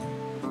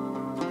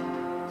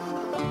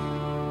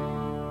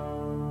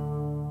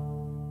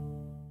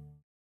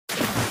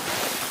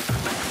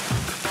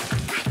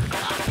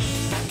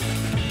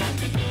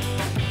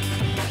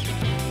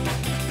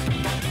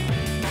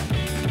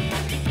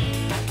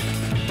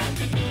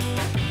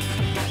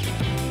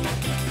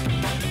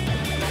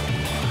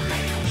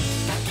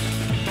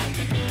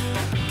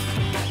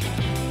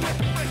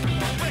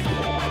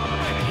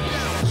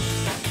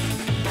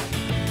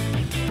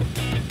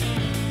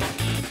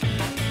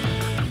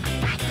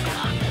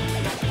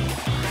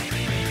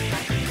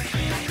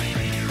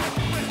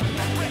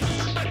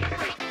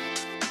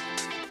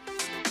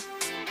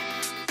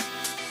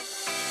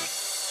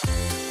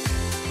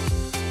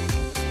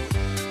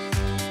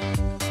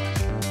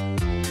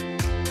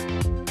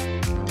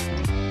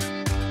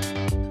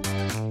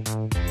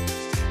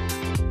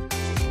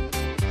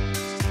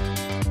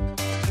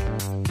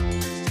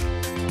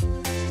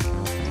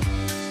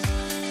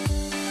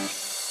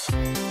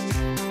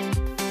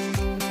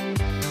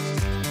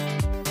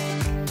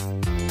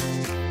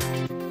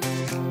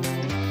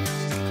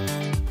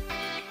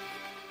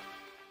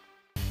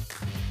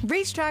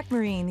 Racetrack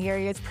Marine, the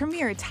area's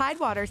premier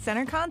Tidewater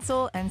center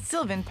console and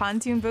Sylvan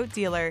pontoon boat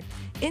dealer.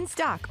 In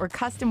stock or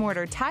custom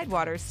order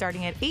Tidewaters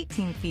starting at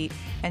 18 feet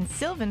and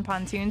Sylvan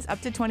pontoons up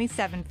to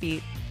 27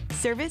 feet.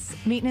 Service,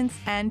 maintenance,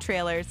 and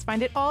trailers.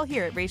 Find it all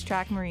here at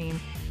Racetrack Marine.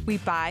 We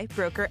buy,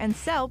 broker, and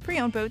sell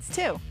pre-owned boats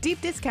too.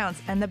 Deep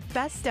discounts and the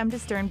best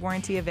stem-to-stern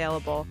warranty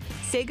available.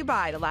 Say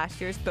goodbye to last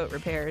year's boat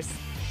repairs.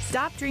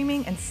 Stop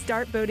dreaming and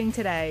start boating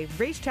today.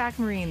 Racetrack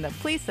Marine, the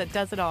place that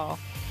does it all.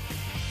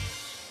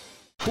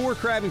 Kohr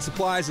Crabbing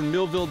Supplies in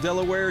Millville,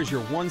 Delaware is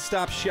your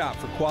one-stop shop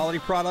for quality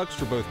products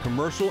for both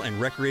commercial and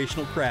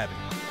recreational crabbing.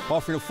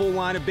 Offering a full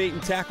line of bait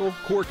and tackle,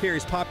 Kohr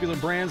carries popular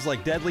brands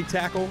like Deadly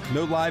Tackle,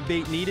 No Live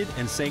Bait Needed,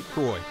 and St.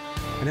 Croix,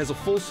 and has a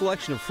full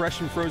selection of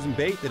fresh and frozen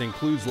bait that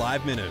includes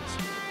live minnows.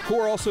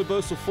 Kohr also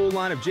boasts a full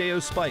line of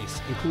J.O.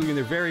 Spice, including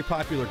their very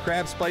popular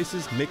crab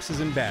spices, mixes,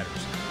 and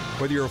batters.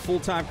 Whether you're a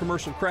full-time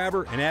commercial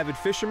crabber, an avid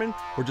fisherman,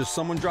 or just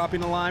someone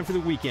dropping a line for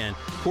the weekend,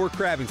 Kohr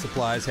Crabbing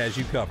Supplies has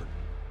you covered.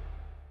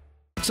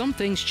 Some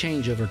things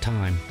change over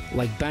time,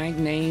 like bank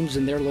names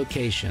and their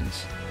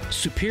locations.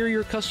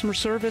 Superior customer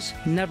service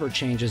never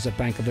changes at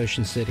Bank of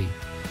Ocean City.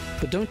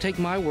 But don't take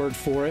my word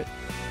for it.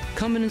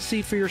 Come in and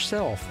see for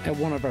yourself at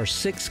one of our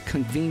 6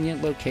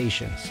 convenient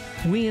locations.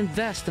 We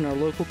invest in our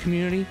local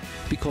community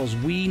because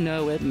we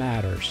know it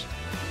matters.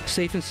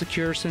 Safe and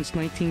secure since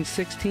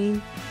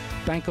 1916,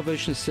 Bank of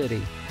Ocean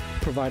City,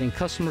 providing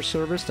customer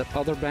service that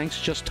other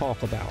banks just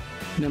talk about.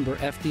 Member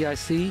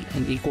FDIC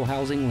and equal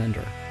housing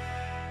lender.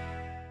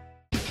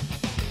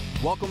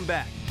 Welcome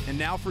back, and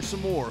now for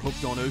some more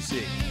Hooked on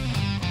OC.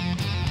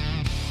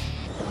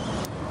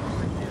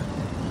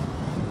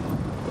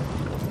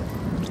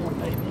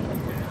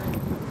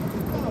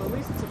 Oh, at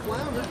least it's a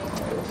flounder.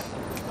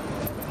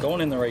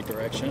 Going in the right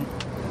direction.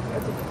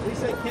 At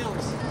least that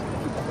counts.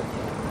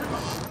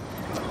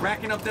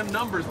 Racking up them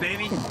numbers,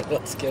 baby.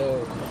 Let's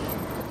go.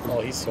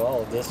 Oh, he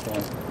swallowed this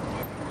one.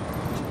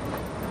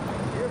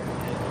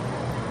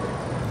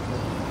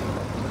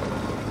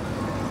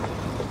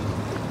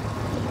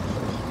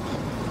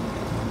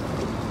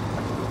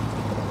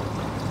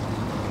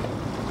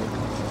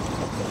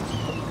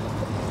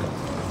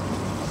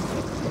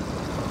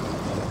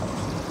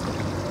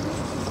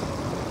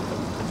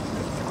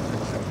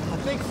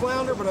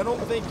 Flounder, but I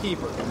don't think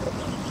keeper.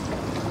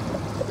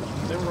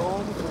 Been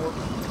wrong before.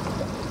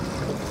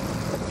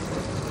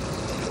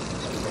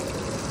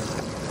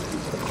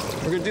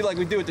 We're gonna do like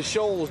we do at the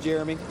shoals,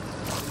 Jeremy.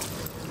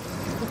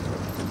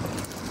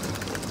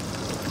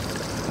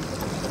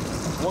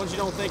 Ones you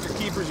don't think are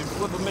keepers, you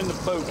flip them in the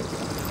boat.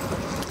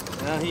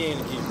 Nah, he ain't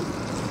a keeper.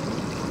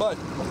 But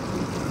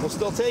we'll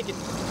still take it.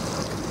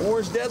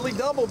 Orange Deadly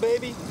Double,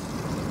 baby.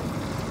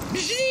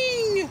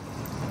 Zing!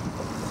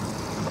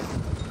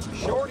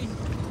 Shorty.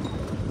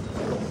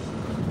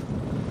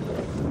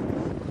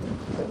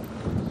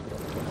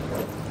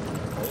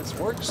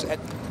 Works. I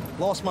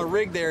lost my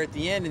rig there at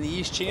the end in the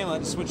East Channel. I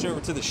had to switch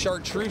over to the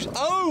Chartreuse.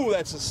 Oh,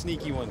 that's a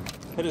sneaky one.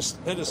 Had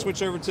to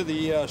switch over to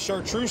the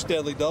Chartreuse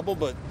Deadly Double,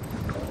 but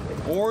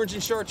orange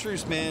and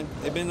Chartreuse, man,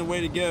 they've been the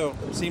way to go.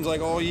 It seems like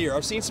all year.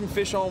 I've seen some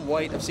fish on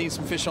white. I've seen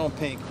some fish on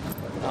pink,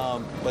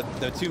 but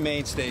the 2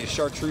 mainstays,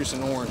 Chartreuse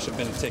and orange, have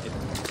been a ticket.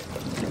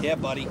 Yeah,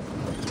 buddy.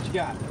 What you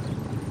got?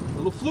 A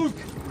little fluke.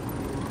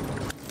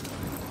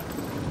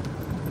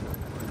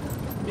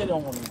 Get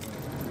on.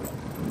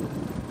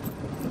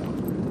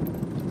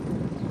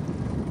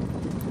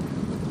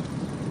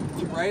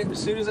 Right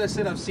as soon as I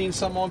said I've seen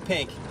some on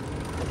pink,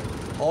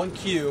 on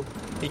cue,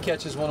 he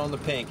catches one on the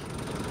pink.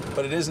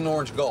 But it is an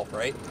orange gulp,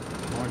 right?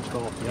 Orange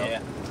gulp, yep.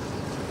 Yeah.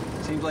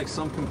 Seems like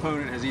some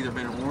component has either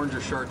been orange or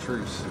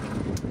Chartreuse.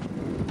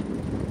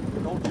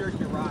 Don't jerk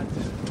your rod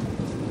too.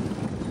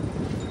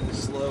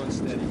 Just slow and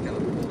steady. Kind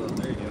of pull it up.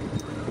 There you go.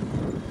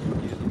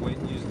 Use the weight.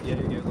 Yeah,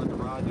 there you go. Let the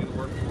rod do the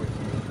work for you.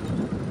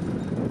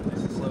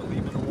 Nice and slow.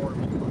 Leave in the water.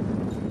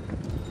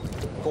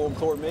 Pull them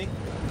toward me.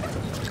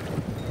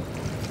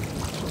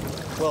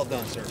 Well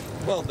done, sir.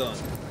 Well done.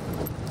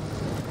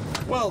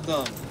 Well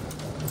done.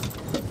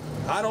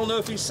 I don't know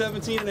if he's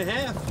 17 and a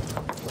half,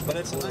 but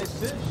it's a nice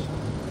fish.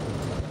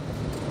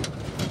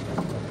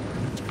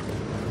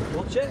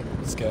 We'll check.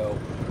 Let's go.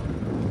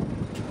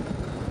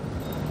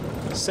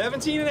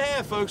 17 and a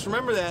half, folks.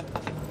 Remember that.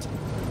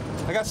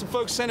 I got some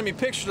folks sending me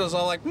pictures. I was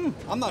all like,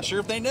 I'm not sure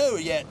if they know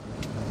it yet.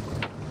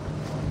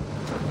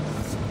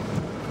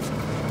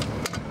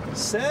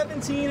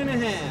 17 and a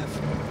half.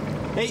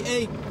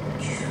 Hey,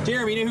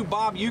 Jeremy, you know who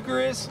Bob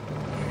Euchre is?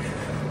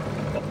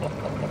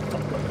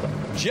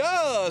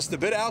 Just a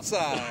bit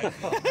outside.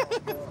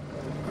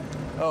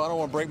 Oh, I don't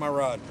want to break my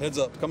rod. Heads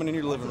up, coming in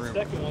your living room.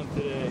 Second one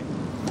today.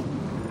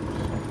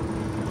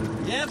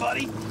 Yeah,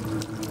 buddy.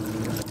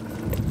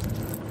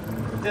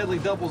 Deadly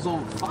Double's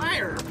on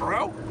fire,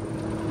 bro.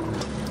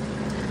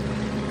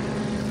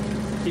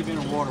 Keep him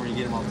in the water when you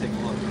get him. I'll take a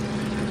look.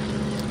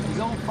 He's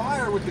on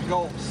fire with the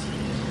gulps.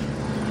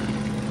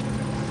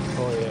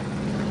 Oh yeah.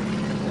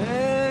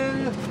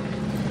 And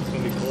it's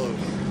gonna be close.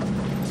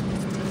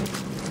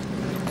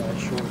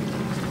 Short.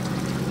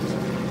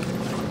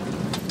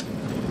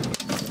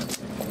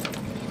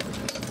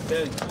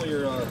 Dad, pull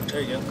your,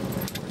 there you go.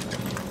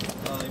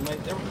 You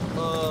might,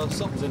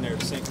 something's in there,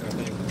 the sinker, I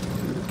think.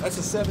 That's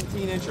a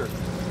 17-incher.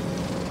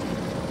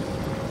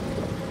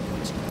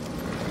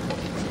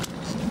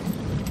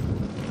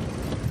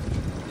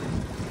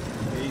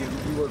 Yeah,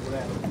 you work with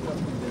that.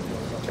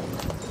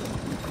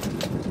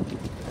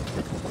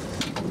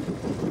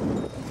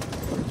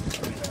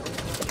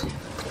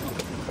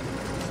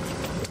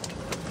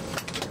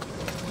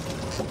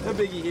 No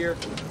biggie here.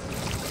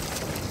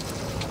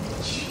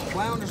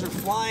 Flounders are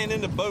flying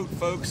in the boat,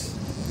 folks.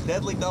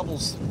 Deadly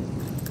doubles.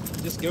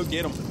 Just go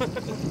get them.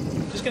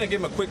 Just gonna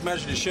give them a quick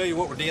measure to show you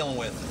what we're dealing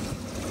with.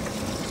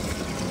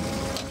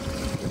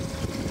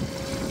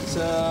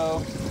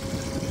 So,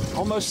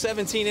 almost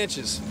 17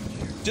 inches.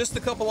 Just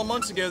a couple of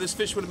months ago, this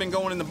fish would have been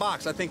going in the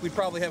box. I think we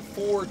probably have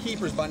 4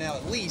 keepers by now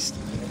at least.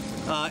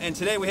 And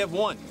today we have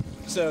 1.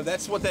 So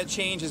that's what that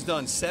change has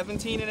done,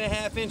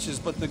 17.5 inches.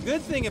 But the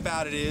good thing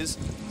about it is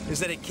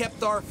that it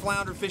kept our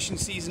flounder fishing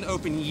season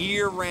open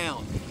year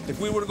round. If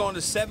we would have gone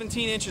to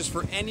 17 inches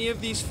for any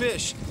of these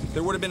fish,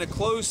 there would have been a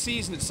closed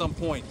season at some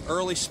point.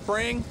 Early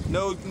spring,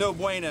 no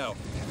bueno.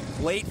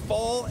 Late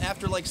fall,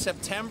 after like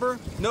September,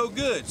 no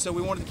good. So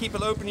we wanted to keep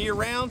it open year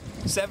round.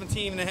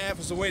 17.5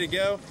 is the way to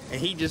go,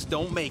 and he just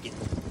don't make it.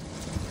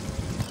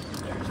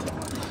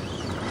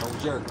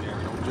 Don't jerk there,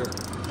 don't jerk.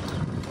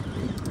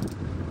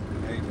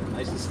 There you go,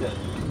 nice and steady.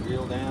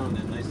 Reel down, and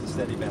then nice and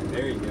steady back.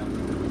 There you go.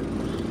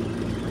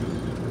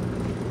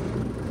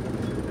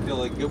 Feel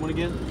like a good one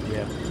again?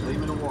 Yeah. Leave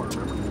him in the water,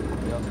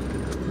 remember? Yep.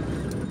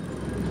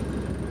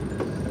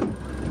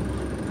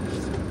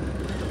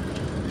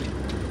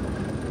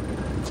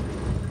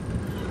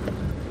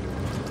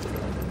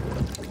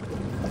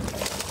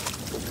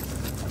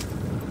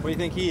 What do you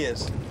think he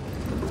is?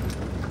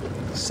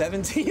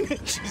 17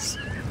 inches.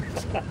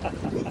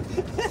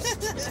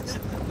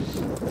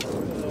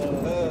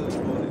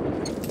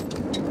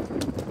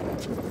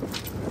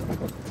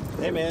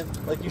 Hey man,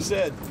 like you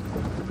said,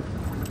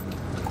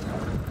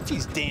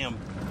 these damn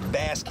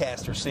bass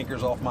caster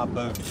sinkers off my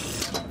boat.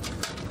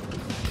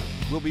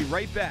 We'll be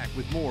right back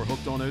with more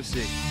Hooked on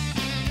OC.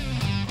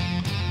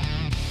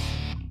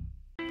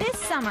 This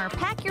summer,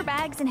 pack your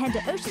bags and head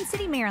to Ocean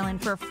City,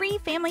 Maryland for free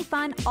family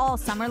fun all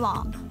summer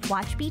long.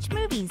 Watch beach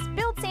movies,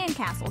 build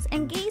sandcastles,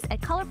 and gaze at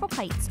colorful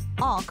kites,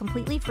 all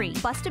completely free.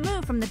 Bust a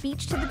move from the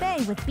beach to the bay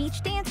with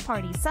beach dance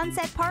parties,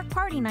 Sunset Park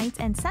party nights,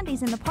 and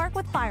Sundays in the park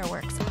with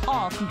fireworks,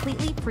 all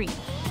completely free.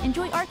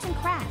 Enjoy arts and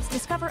crafts,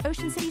 discover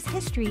Ocean City's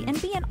history, and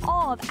be in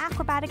awe of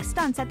acrobatic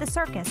stunts at the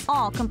circus,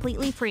 all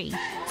completely free.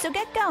 So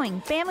get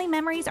going. Family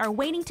memories are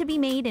waiting to be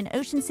made in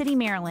Ocean City,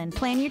 Maryland.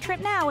 Plan your trip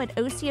now at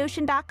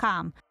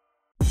ococean.com.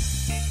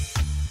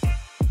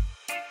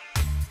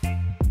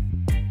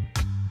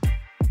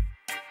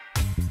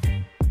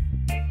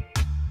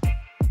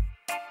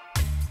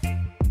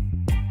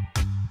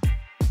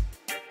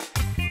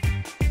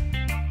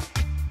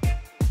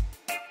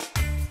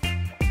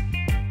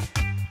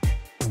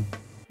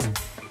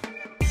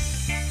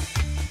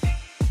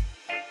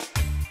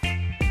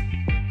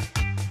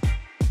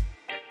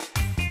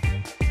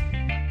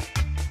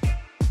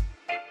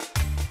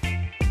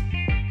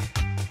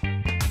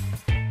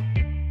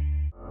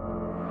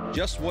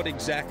 Just what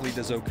exactly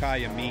does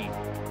Okaya mean?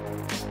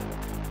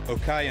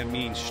 Okaya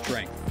means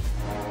strength.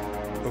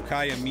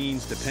 Okaya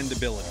means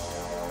dependability.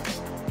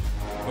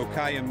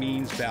 Okaya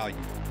means value.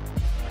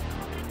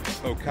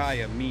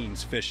 Okaya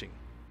means fishing.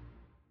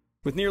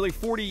 With nearly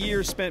 40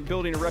 years spent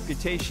building a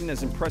reputation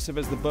as impressive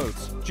as the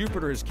boats,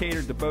 Jupiter has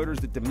catered to boaters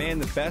that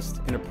demand the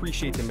best and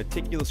appreciate the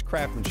meticulous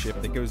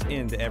craftsmanship that goes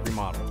into every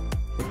model.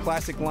 With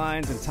classic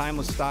lines and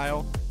timeless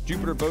style,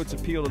 Jupiter boats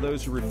appeal to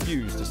those who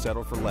refuse to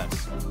settle for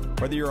less.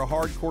 Whether you're a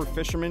hardcore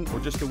fisherman or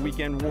just a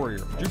weekend warrior,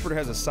 Jupiter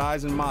has a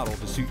size and model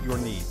to suit your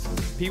needs.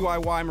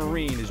 PYY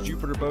Marine is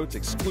Jupiter Boats'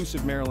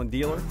 exclusive Maryland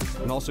dealer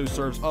and also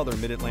serves other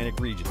Mid-Atlantic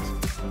regions.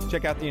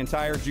 Check out the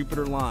entire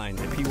Jupiter line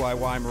at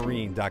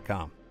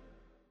pyymarine.com.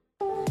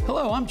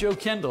 Hello, I'm Joe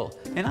Kendall,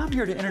 and I'm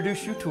here to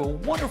introduce you to a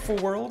wonderful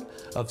world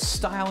of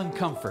style and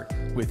comfort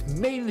with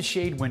Made in the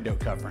Shade window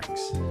coverings.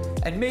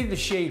 At Made in the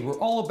Shade, we're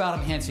all about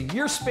enhancing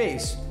your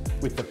space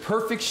with the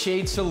perfect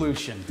shade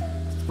solution.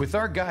 With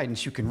our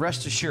guidance, you can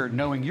rest assured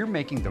knowing you're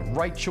making the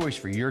right choice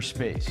for your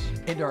space.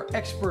 And our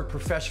expert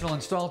professional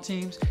install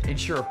teams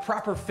ensure a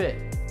proper fit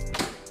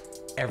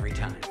every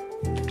time.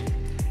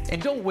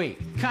 And don't wait,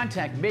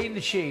 contact Made in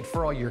the Shade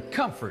for all your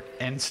comfort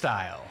and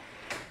style.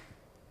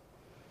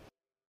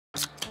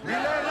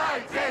 Miller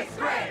Lite tastes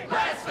great.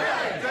 Let's fill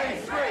it.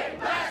 Tastes great.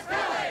 Let's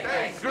fill it.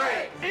 Tastes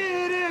great.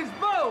 It is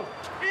both.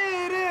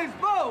 It is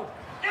both.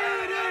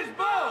 It is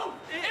both.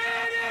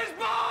 It is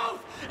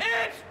both.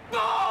 It's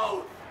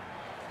both.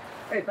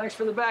 Hey, thanks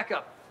for the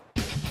backup.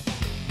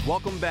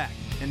 Welcome back,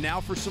 and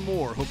now for some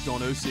more Hooked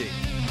on OC.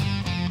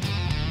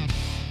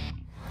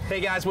 Hey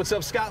guys, what's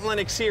up? Scott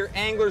Lenox here,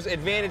 Anglers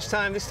Advantage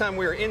Time. This time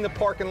we are in the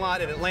parking lot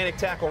at Atlantic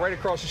Tackle, right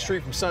across the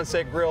street from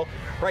Sunset Grill,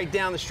 right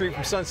down the street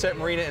from Sunset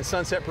Marina and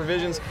Sunset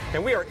Provisions.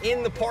 And we are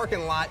in the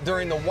parking lot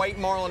during the White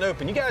Marlin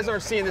Open. You guys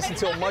aren't seeing this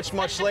until much,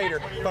 much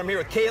later. But I'm here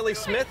with Kaylee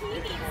Smith.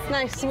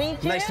 Nice to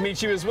meet you. Nice to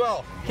meet you as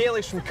well.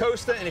 Kaylee's from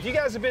Costa, and if you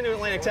guys have been to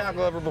Atlantic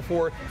Tackle ever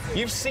before,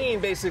 you've seen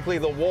basically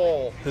the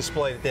wall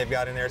display that they've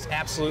got in there. It's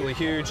absolutely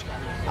huge.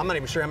 I'm not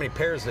even sure how many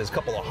pairs it is, a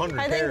couple of hundred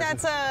pairs. I think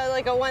that's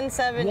like a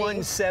 170.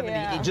 170,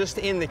 yeah. Just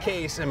in the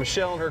case, and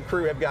Michelle and her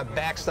crew have got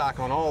backstock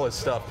on all this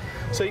stuff.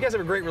 So you guys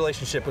have a great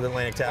relationship with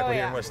Atlantic Tackle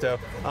here in Westo.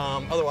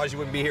 Otherwise, you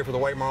wouldn't be here for the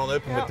White Marlin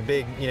Open with the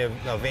big,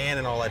 van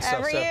and all that stuff.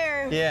 Every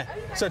year. Yeah.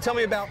 So tell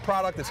me about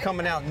product that's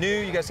coming out new.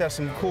 You guys have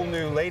some cool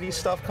new ladies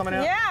stuff coming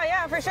out?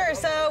 Yeah, for sure.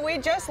 So we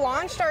just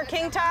launched our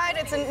King Tide.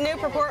 It's a new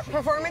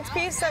performance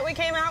piece that we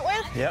came out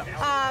with. Yeah.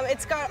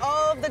 It's got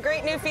all of the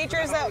great new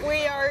features that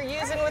we are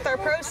using with our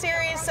Pro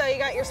Series. So you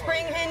got your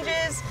spring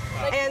hinges,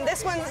 and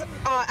this one's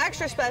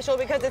extra special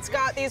because it's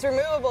got these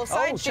removable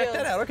side shields. Check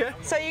that out. Okay.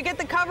 So you get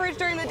the coverage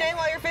during the day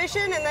while you're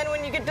fishing, and then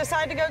when you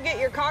decide to go get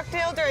your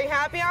cocktail during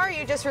happy hour,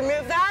 you just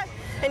remove that,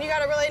 and you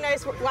got a really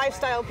nice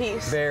lifestyle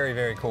piece. Very,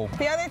 very cool.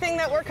 The other thing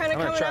that we're kind of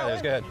coming out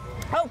with. Go ahead.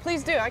 Oh,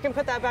 please do. I can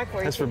put that back for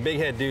you. That's for big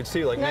head dudes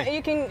too, like me.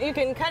 You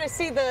can kind of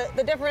see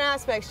the different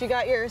aspects. You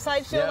got your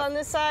side shield on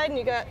this side, and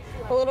you got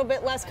a little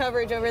bit less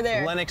coverage over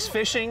there. Lennox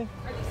Fishing,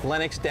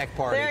 Lennox Deck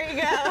Party. There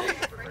you go.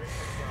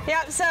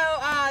 Yep, so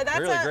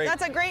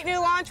that's a great new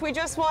launch. We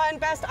just won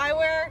Best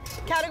Eyewear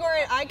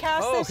category at ICAST this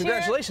year. Oh,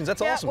 congratulations.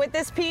 That's awesome. With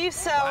this piece,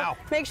 so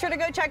make sure to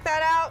go check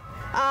that out.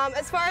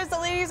 As far as the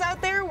ladies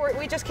out there,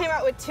 we just came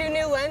out with 2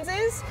 new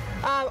lenses,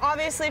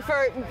 obviously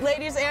for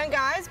ladies and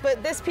guys,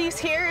 but this piece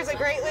here is a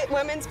great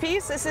women's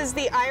piece. This is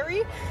the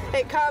Irie.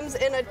 It comes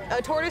in a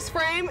tortoise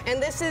frame,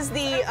 and this is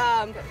the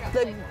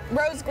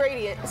rose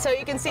gradient. So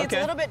you can see it's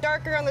a little bit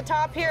darker on the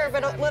top here,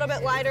 but a little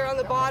bit lighter on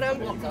the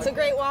bottom. It's a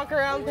great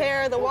walk-around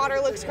pair. The water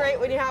looks great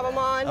when you have them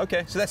on.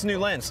 Okay, so that's new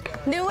lens.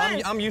 New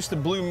lens. I'm used to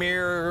blue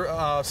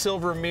mirror,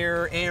 silver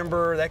mirror,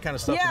 amber, that kind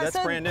of stuff. Yeah, that's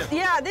brand new.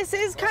 Yeah, this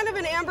is kind of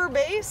an amber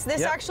base.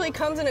 This actually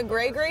comes in a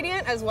gray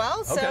gradient as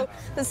well. So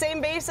the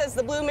same base as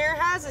the blue mirror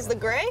has is the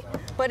gray,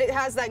 but it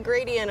has that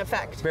gradient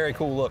effect. Very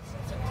cool look.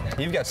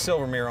 You've got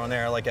silver mirror on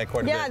there. I like that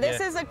quite a bit. Yeah, this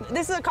is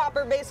a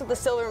copper base with a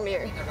silver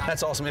mirror.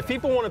 That's awesome. If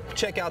people want to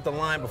check out the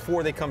line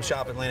before they come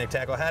shop at Atlantic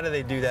Tackle, how do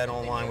they do that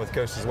online with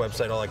Costa's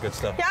website, all that good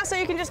stuff? Yeah, so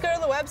you can just go to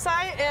the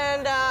website,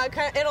 and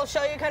it'll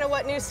show you kind of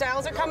what new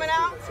styles are coming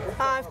out.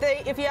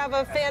 If you have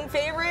a fan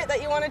favorite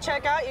that you want to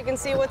check out, you can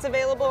see what's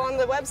available on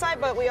the website,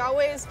 but we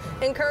always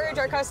encourage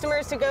our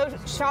customers to go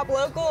shop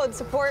local and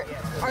support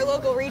our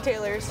local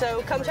retailers.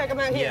 So come check them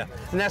out here. Yeah,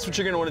 and that's what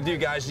you're going to want to do,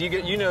 guys.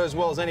 You know as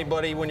well as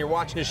anybody, when you're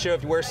watching this show,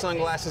 if you wear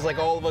sunglasses like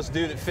all of us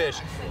do that fish,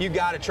 you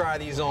got to try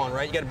these on,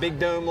 right? You got a big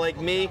dome like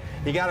me,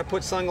 you got to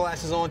put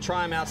sunglasses on,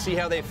 try them out, see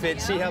how they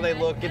fit, see how they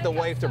look, get the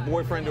wife or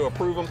boyfriend to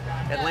approve them.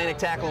 Atlantic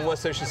Tackle in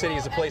West Ocean City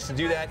is a place to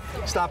do that.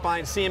 Stop by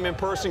and see them in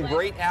person.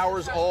 Great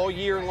hours all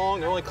year long.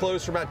 They're only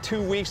closed for about 2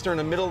 weeks during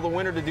the middle of the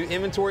winter to do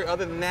inventory.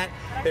 Other than that,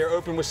 they're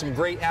open with some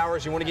great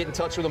hours. You want to get in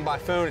touch with them by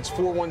phone, it's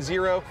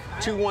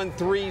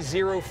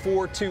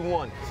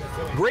 410-213-0421.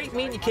 Great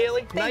meeting you,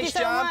 Kaylee. Thank you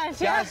so much.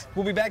 Guys,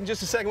 we'll be back in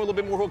just a second with a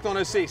little bit more Hooked on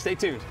OC. Stay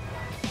tuned.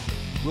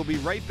 We'll be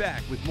right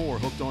back with more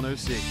Hooked on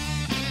OC.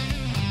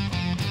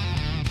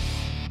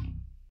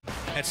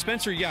 At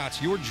Spencer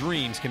Yachts, your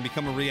dreams can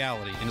become a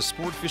reality in a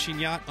sport fishing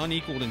yacht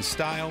unequaled in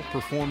style,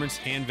 performance,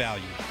 and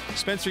value.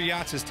 Spencer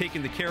Yachts has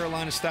taken the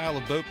Carolina style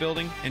of boat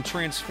building and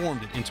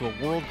transformed it into a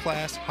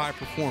world-class,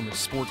 high-performance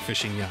sport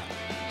fishing yacht.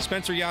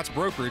 Spencer Yachts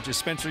Brokerage is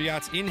Spencer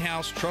Yachts'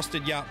 in-house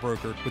trusted yacht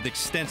broker with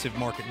extensive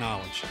market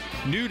knowledge.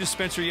 New to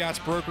Spencer Yachts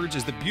Brokerage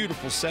is the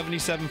beautiful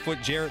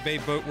 77-foot Jarrett Bay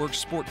Boatworks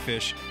sport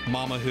fish,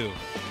 Mama Who.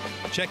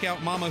 Check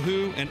out Mama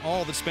Who and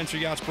all that Spencer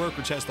Yachts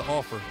Brokerage has to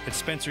offer at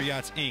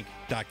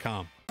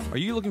SpencerYachtsInc.com. Are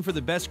you looking for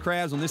the best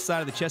crabs on this side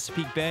of the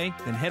Chesapeake Bay?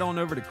 Then head on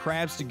over to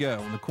Crabs to Go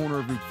on the corner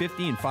of Route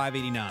 50 and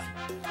 589.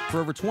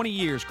 For over 20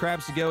 years,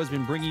 Crabs to Go has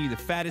been bringing you the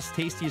fattest,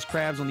 tastiest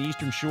crabs on the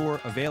Eastern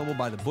Shore, available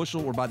by the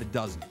bushel or by the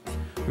dozen.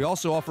 We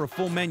also offer a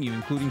full menu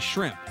including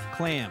shrimp,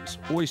 clams,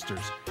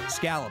 oysters,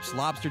 scallops,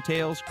 lobster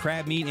tails,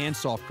 crab meat, and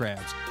soft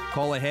crabs.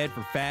 Call ahead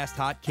for fast,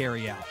 hot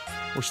carry-out.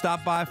 Or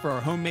stop by for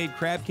our homemade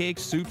crab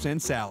cakes, soups, and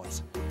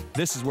salads.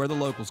 This is where the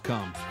locals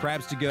come.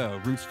 Crabs to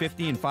Go, Routes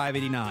 50 and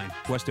 589,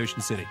 West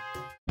Ocean City.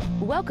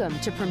 Welcome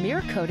to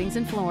Premier Coatings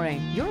and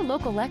Flooring, your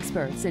local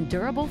experts in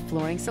durable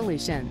flooring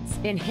solutions.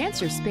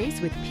 Enhance your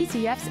space with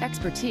PCF's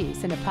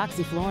expertise in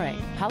epoxy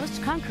flooring,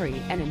 polished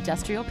concrete, and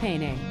industrial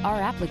painting. Our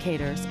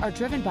applicators are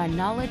driven by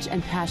knowledge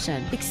and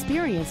passion,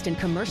 experienced in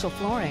commercial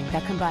flooring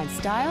that combines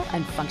style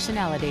and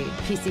functionality.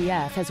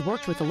 PCF has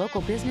worked with the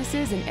local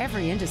businesses in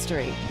every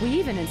industry. We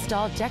even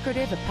installed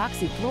decorative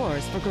epoxy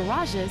floors for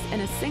garages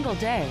in a single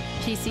day.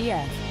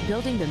 PCF,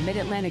 building the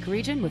Mid-Atlantic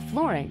region with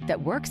flooring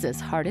that works as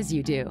hard as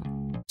you do.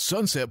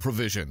 Sunset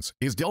Provisions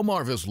is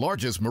Delmarva's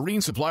largest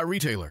marine supply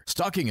retailer,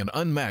 stocking an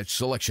unmatched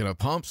selection of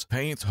pumps,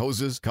 paints,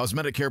 hoses,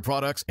 cosmetic care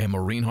products, and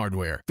marine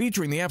hardware,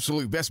 featuring the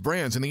absolute best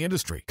brands in the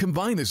industry.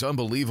 Combine this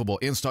unbelievable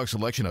in-stock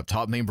selection of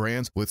top-name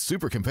brands with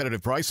super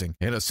competitive pricing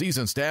and a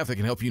seasoned staff that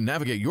can help you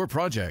navigate your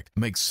project.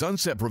 Make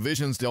Sunset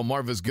Provisions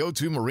Delmarva's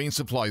go-to marine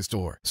supply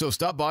store. So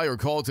stop by or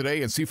call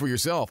today and see for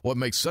yourself what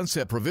makes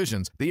Sunset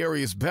Provisions the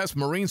area's best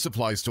marine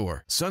supply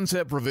store.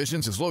 Sunset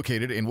Provisions is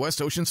located in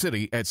West Ocean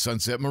City at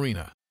Sunset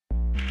Marina.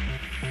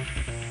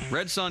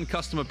 Red Sun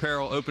Custom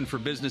Apparel opened for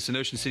business in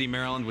Ocean City,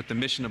 Maryland with the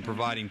mission of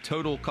providing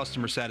total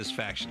customer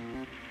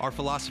satisfaction. Our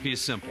philosophy is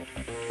simple: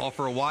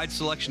 offer a wide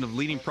selection of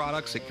leading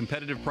products at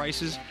competitive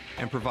prices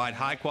and provide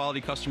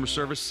high-quality customer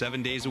service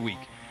 7 days a week.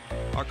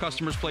 Our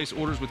customers place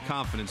orders with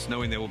confidence,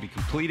 knowing they will be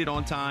completed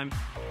on time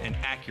and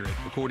accurate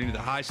according to the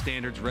high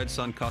standards Red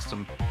Sun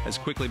Custom has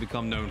quickly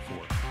become known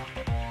for.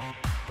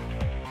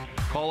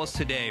 Call us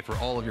today for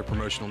all of your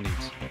promotional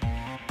needs.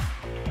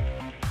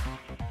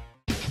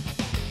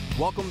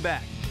 Welcome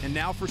back. And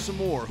now for some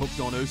more Hooked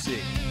on OC.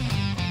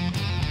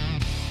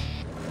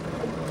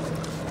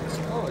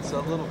 Oh, it's a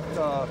little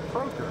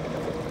croaker.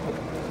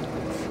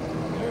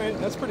 All right,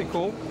 that's pretty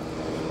cool.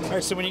 All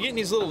right, so when you're getting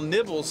these little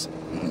nibbles,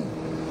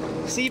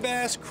 sea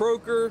bass,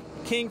 croaker,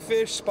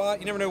 kingfish, spot,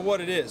 you never know what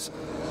it is.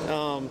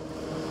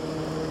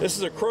 This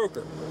is a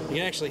croaker. You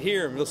can actually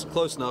hear him. Listen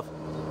close enough.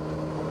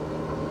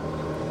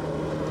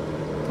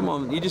 Come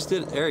on, you just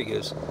did it. There he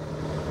goes.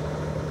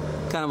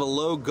 Kind of a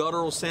low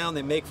guttural sound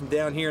they make from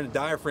down here in the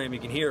diaphragm. You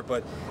can hear it,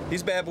 but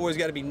these bad boys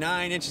got to be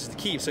 9 inches to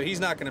keep, so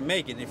he's not going to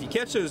make it. And if you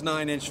catch those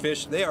 9-inch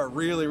fish, they are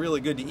really, really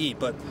good to eat.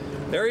 But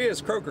there he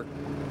is, croaker.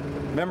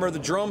 Member of the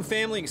drum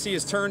family. You can see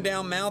his turned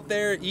down mouth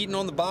there, eating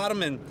on the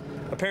bottom, and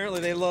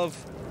apparently they love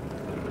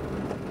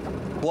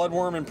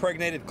bloodworm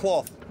impregnated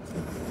cloth.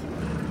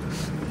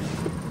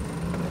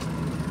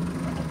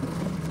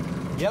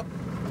 Yep.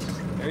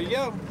 There you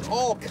go.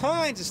 All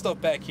kinds of stuff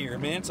back here,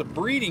 man. It's a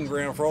breeding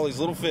ground for all these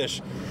little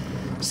fish.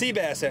 Sea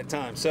bass at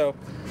times. So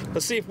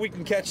let's see if we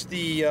can catch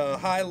the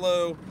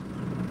high-low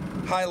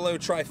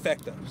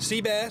trifecta.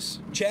 Sea bass,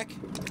 check.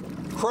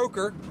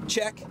 Croaker,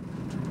 check.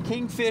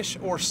 Kingfish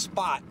or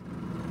spot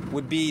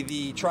would be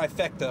the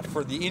trifecta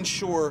for the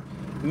inshore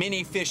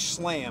mini fish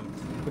slam.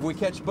 If we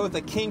catch both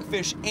a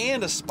kingfish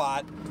and a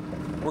spot,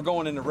 we're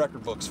going into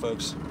record books,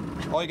 folks.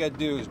 All you got to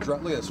do is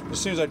drop. Look at this. As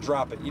soon as I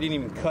drop it, you didn't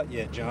even cut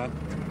yet, John.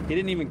 You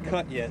didn't even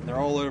cut yet, and they're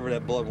all over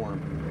that bloodworm.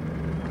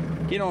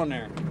 Get on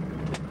there.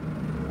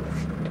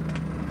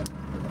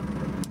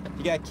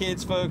 You got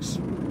kids, folks,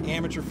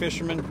 amateur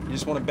fishermen, you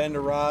just want to bend a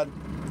rod,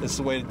 this is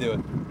the way to do it.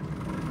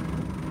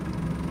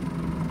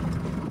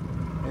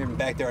 I'm even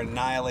back there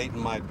annihilating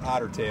my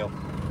otter tail.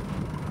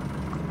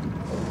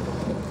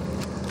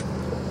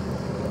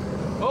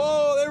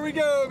 Oh, there we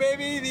go,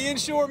 baby, the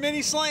inshore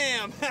mini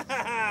slam.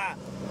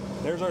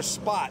 There's our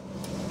spot.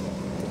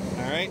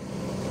 All right,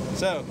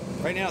 so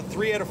right now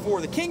 3 out of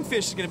 4. The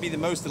kingfish is going to be the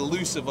most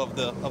elusive of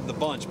the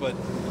bunch, but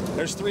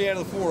there's 3 out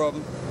of the 4 of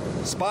them.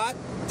 Spot.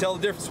 Tell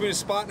the difference between a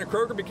spot and a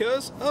croaker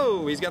because,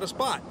 oh, he's got a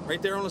spot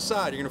right there on the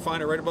side. You're going to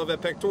find it right above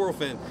that pectoral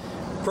fin.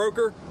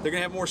 Croaker, they're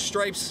going to have more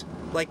stripes,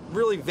 like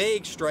really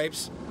vague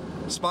stripes.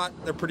 Spot,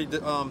 they're pretty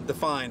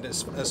defined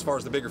as far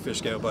as the bigger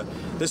fish go, but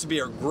this would be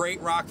a great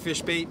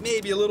rockfish bait,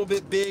 maybe a little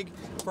bit big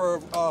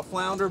for a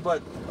flounder,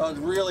 but a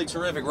really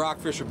terrific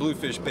rockfish or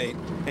bluefish bait.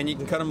 And you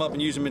can cut them up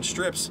and use them in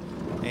strips,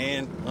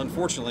 and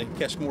unfortunately,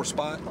 catch more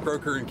spot,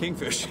 croaker, and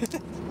kingfish.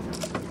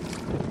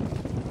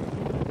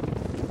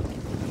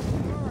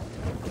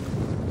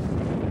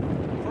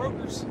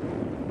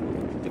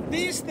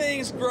 These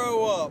things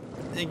grow up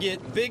and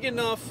get big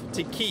enough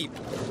to keep,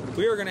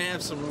 we are going to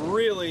have some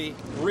really,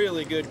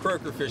 really good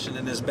croaker fishing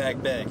in this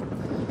back bay,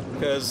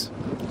 because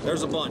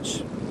there's a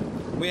bunch.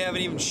 We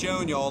haven't even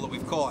shown you all that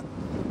we've caught,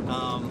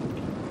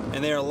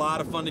 and they're a lot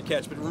of fun to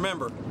catch. But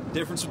remember,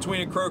 difference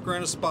between a croaker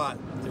and a spot,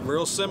 they're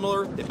real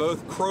similar. They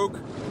both croak.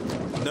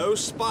 No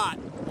spot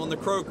on the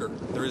croaker.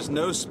 There is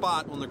no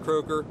spot on the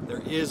croaker.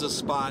 There is a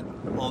spot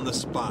on the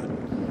spot.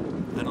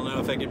 I don't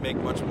know if I could make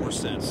much more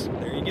sense.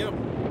 There you go.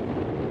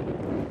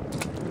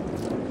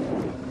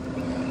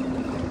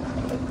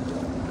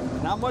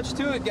 Not much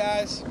to it,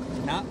 guys.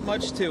 Not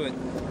much to it.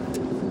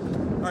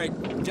 All right,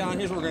 John,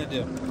 here's what we're gonna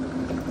do.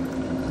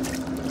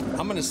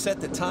 I'm gonna set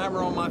the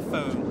timer on my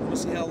phone. We'll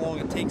see how long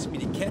it takes me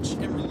to catch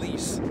and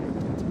release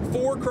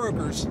 4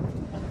 croakers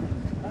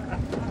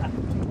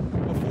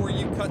before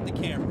you cut the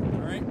camera,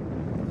 all right?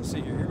 Let's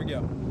see here, here we go.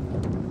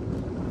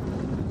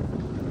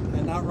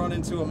 And not run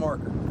into a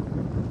marker.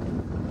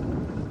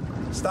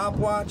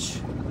 Stopwatch,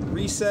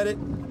 reset it.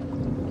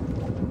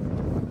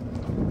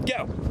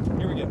 Go,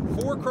 here we go.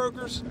 4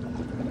 croakers.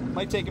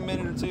 Might take a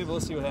minute or 2, but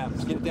let's see what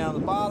happens. Get it down to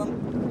the bottom.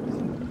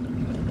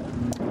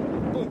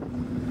 Boom.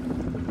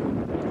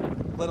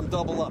 Let them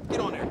double up. Get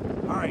on there.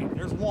 All right,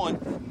 there's 1.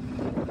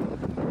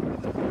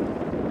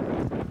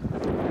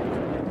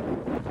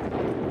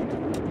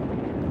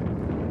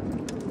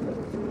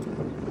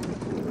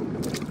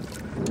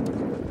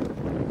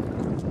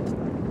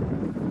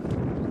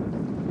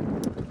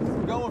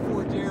 We're going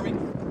for it, Jeremy.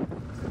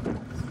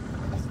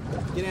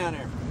 Get down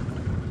there.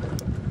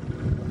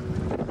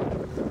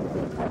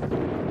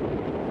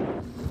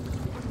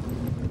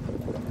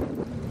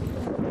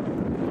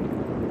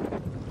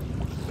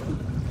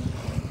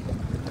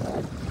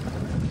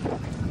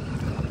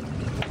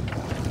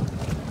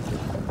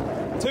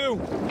 Two.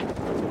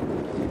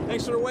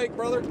 Thanks for the wake,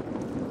 brother.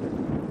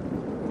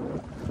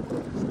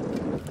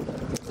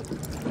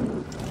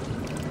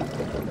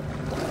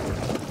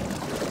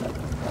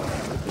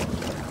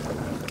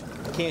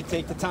 Can't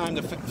take the time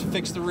to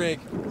fix the rig.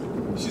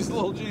 She's a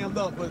little jammed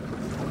up, but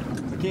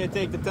I can't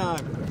take the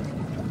time.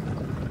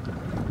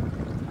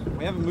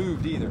 We haven't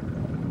moved either.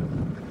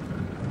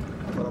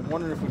 But I'm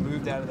wondering if we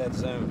moved out of that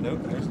zone.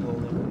 Nope, there's a little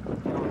nibble.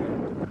 Get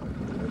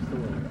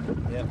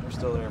on there. Yep, they're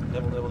still there.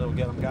 Nibble, nibble, nibble.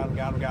 Get them, got them,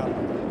 got them, got them.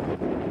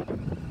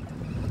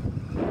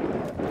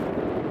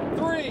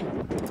 3.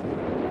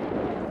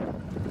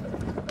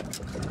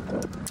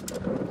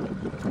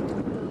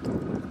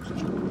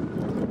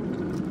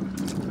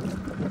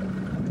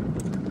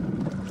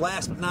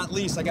 Last but not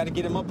least, I got to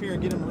get him up here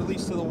and get him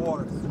released to the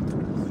water.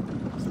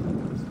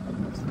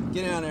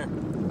 Get down there.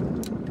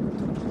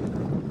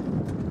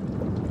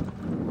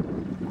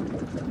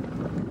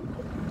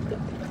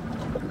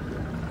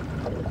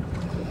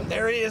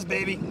 There he is,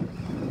 baby.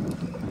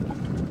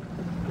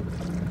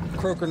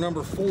 Croaker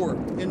number 4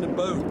 in the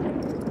boat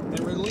and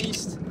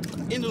released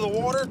into the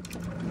water.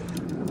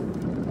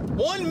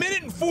 1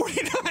 minute and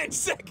 49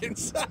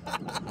 seconds.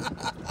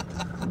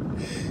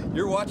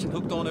 You're watching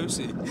Hooked on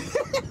OC.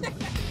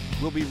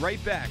 We'll be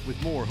right back with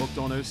more Hooked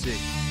on OC.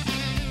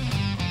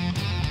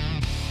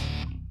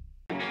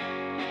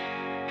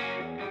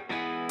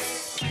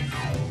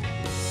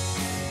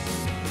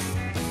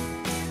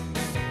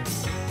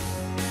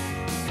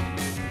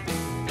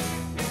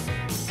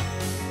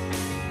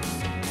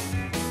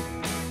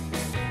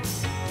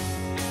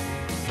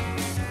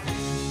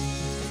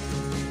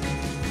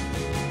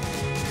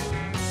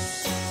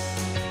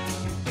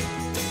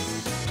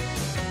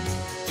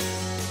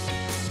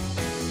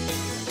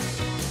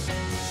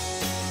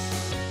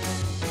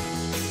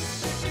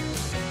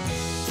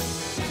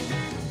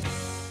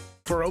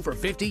 For over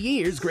 50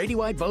 years, Grady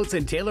White Boats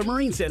and Taylor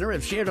Marine Center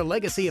have shared a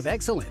legacy of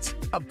excellence,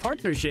 a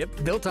partnership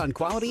built on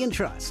quality and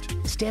trust.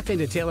 Step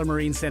into Taylor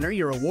Marine Center,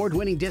 your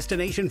award-winning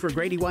destination for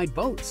Grady White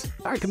Boats.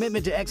 Our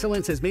commitment to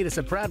excellence has made us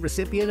a proud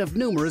recipient of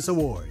numerous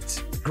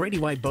awards. Grady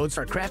White Boats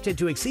are crafted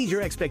to exceed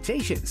your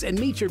expectations and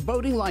meet your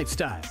boating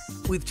lifestyle.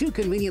 With 2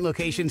 convenient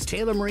locations,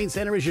 Taylor Marine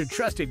Center is your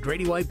trusted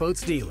Grady White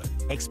Boats dealer.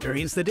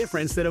 Experience the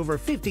difference that over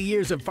 50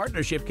 years of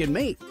partnership can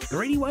make.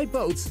 Grady White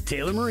Boats,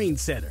 Taylor Marine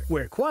Center,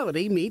 where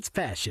quality meets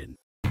passion.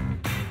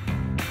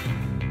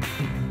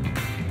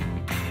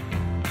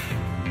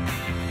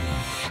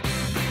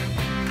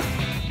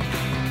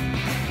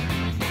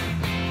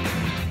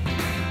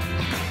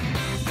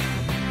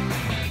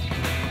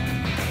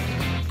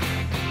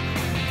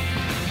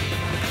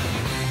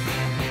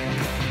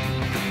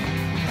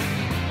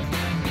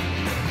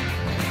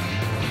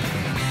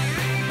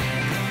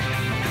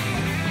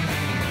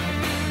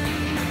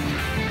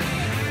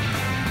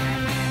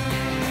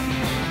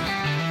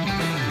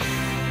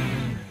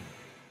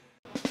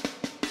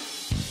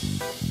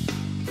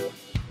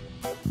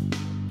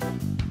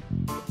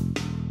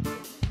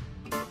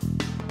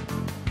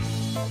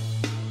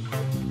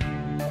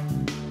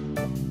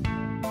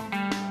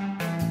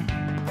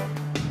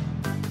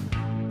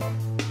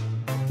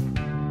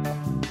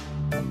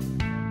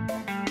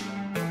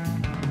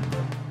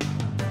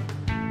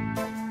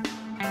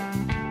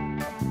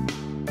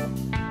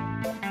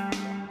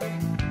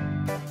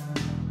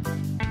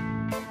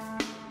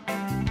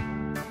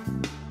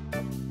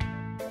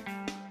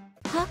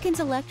 Hawkins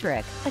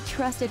Electric, a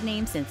trusted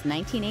name since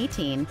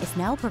 1918, is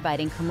now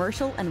providing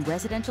commercial and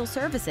residential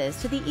services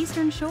to the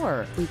Eastern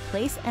Shore. We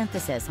place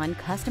emphasis on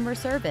customer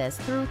service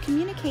through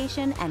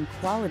communication and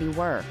quality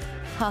work.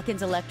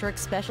 Hawkins Electric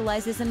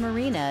specializes in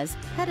marinas,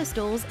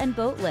 pedestals, and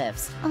boat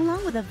lifts,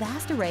 along with a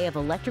vast array of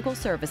electrical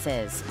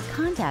services.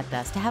 Contact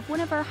us to have one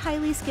of our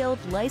highly skilled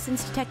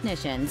licensed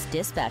technicians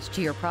dispatched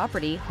to your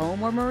property,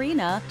 home, or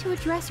marina to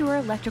address your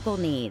electrical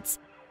needs.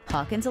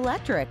 Hawkins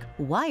Electric,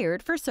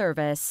 wired for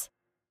service.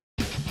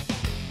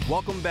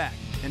 Welcome back,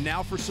 and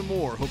now for some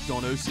more Hooked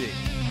on OC.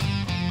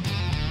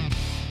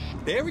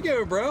 There we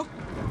go, bro.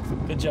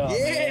 Good job.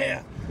 Yeah.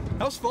 Man.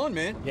 That was fun,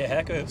 man. Yeah,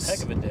 heck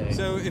of a day.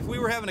 So if we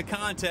were having a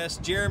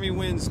contest, Jeremy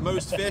wins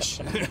most fish,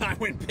 I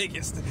win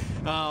biggest.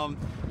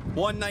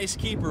 One nice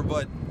keeper,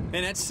 but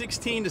man, that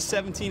 16 to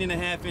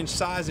 17.5-inch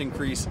size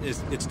increase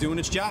it's doing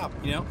its job.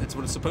 You know, it's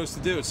what it's supposed to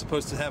do. It's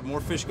supposed to have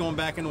more fish going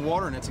back in the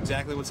water, and that's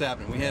exactly what's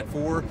happening. We had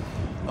 4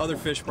 other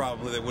fish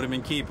probably that would have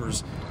been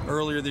keepers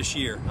earlier this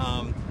year.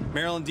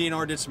 Maryland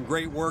DNR did some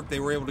great work. They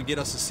were able to get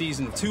us a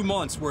season of 2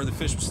 months where the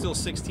fish was still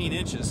 16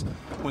 inches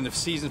when the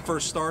season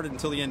first started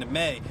until the end of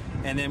May.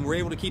 And then we're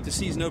able to keep the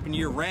season open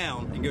year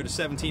round and go to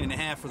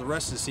 17.5 for the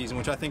rest of the season,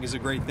 which I think is a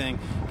great thing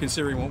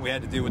considering what we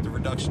had to do with the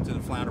reduction to the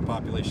flounder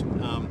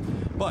population.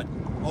 But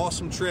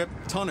awesome trip.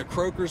 Ton of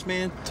croakers,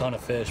 man. Ton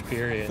of fish,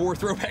 period. 4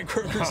 throwback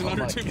croakers in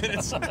under 2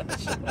 minutes. You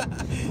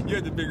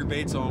had the bigger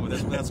baits on,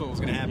 but that's what was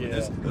going to happen.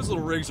 Yeah. Those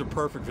little rigs are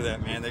perfect for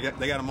that, man. They got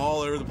them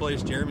all over the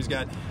place. Jeremy's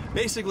got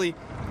basically,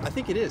 I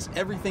think it is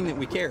everything that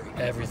we carry.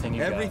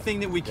 Everything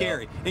that we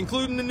carry,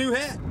 including the new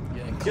hat.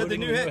 Yeah, got the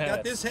new hat.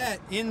 Got this hat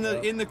in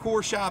the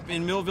Kohr shop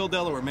in Millville,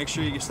 Delaware. Make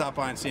sure you stop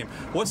by and see him.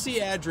 What's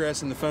the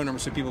address and the phone number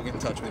so people get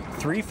in touch with you?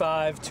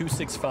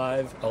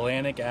 35265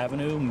 Atlantic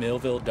Avenue,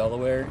 Millville,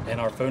 Delaware,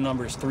 and our phone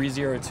number is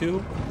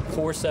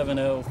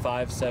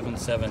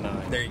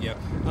 302-470-5779. There you go.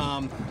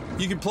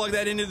 You can plug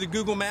that into the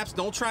Google Maps.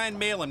 Don't try and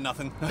mail him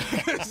nothing,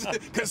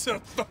 because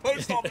the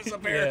post office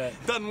up here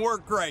doesn't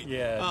work great.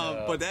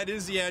 No. But that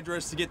is the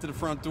address to get to the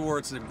front door.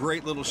 It's a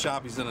great little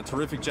shop. He's done a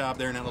terrific job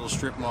there in that little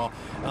strip mall.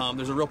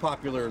 There's a real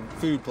popular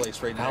food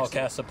place right next to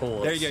it.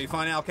 Al-Casapoulos. There you go. You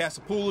find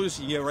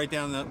Al-Casapoulos. You go right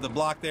down the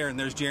block there, and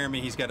there's Jeremy.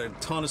 He's got a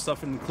ton of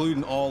stuff,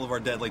 including all of our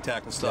deadly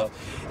tackle stuff.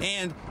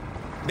 And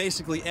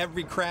basically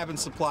every crabbing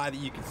supply that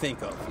you can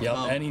think of. Yep,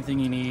 anything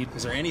you need.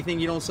 Is there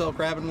anything you don't sell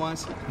crabbing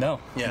wise? No.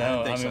 Yeah,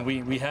 no. I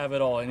mean, we have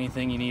it all.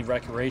 Anything you need,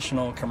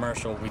 recreational,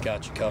 commercial, we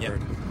got you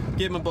covered. Yep.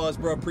 Give him a buzz,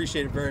 bro.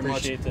 Appreciate it very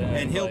much.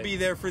 And he'll be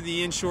there for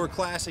the Inshore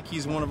Classic.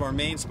 He's one of our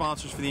main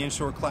sponsors for the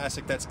Inshore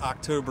Classic. That's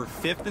October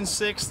 5th and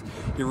 6th.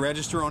 You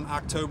register on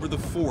October the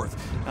 4th.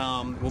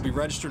 We'll be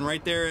registering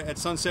right there at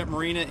Sunset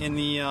Marina in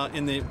the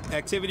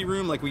activity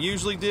room like we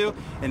usually do.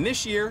 And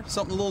this year,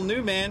 something a little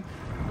new, man.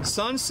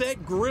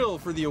 Sunset Grill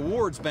for the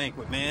awards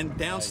banquet, man.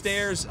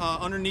 Downstairs,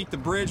 underneath the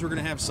bridge, we're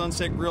going to have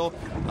Sunset Grill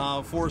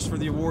for us for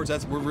the awards.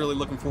 We're really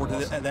looking forward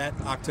to that.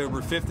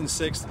 October 5th and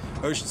 6th,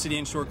 Ocean City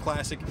Inshore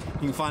Classic. You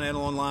can find that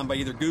online by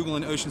either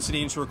Googling Ocean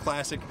City Inshore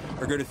Classic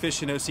or go to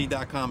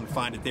fishingoc.com and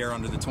find it there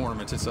under the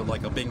tournaments. It's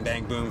like a bing,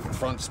 bang, boom,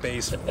 front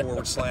space,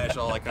 forward slash,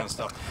 all that kind of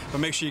stuff. But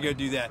make sure you go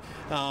do that.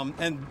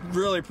 And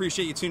really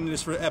appreciate you tuning in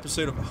this for an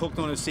episode of Hooked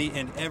on OC,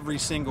 and every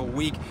single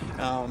week.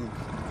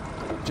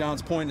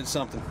 John's pointing at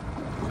something.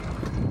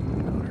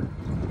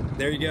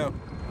 There you go.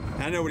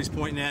 I know what he's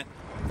pointing at.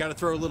 Got to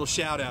throw a little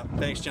shout out.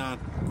 Thanks, John.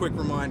 Quick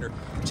reminder.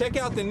 Check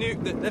out the new,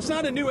 that's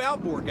not a new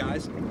outboard,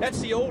 guys. That's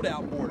the old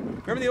outboard.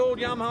 Remember the old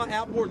Yamaha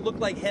outboard looked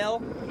like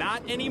hell?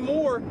 Not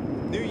anymore.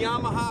 New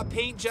Yamaha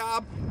paint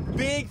job.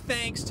 Big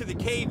thanks to the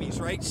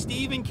Caveys, right?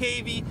 Stephen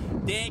Cavey,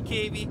 Dan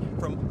Cavey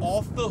from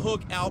Off the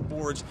Hook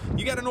Outboards.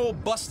 You got an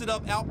old busted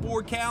up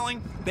outboard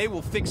cowling, they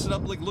will fix it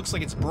up. Looks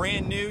like it's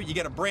brand new. You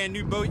got a brand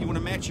new boat, you want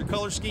to match your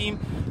color scheme,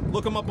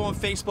 look them up on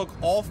Facebook,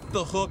 Off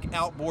the Hook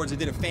Outboards. They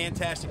did a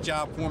fantastic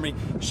job for me.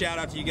 Shout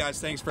out to you guys.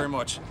 Thanks very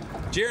much.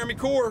 Jeremy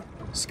Kohr,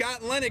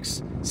 Scott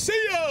Lenox.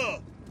 See ya!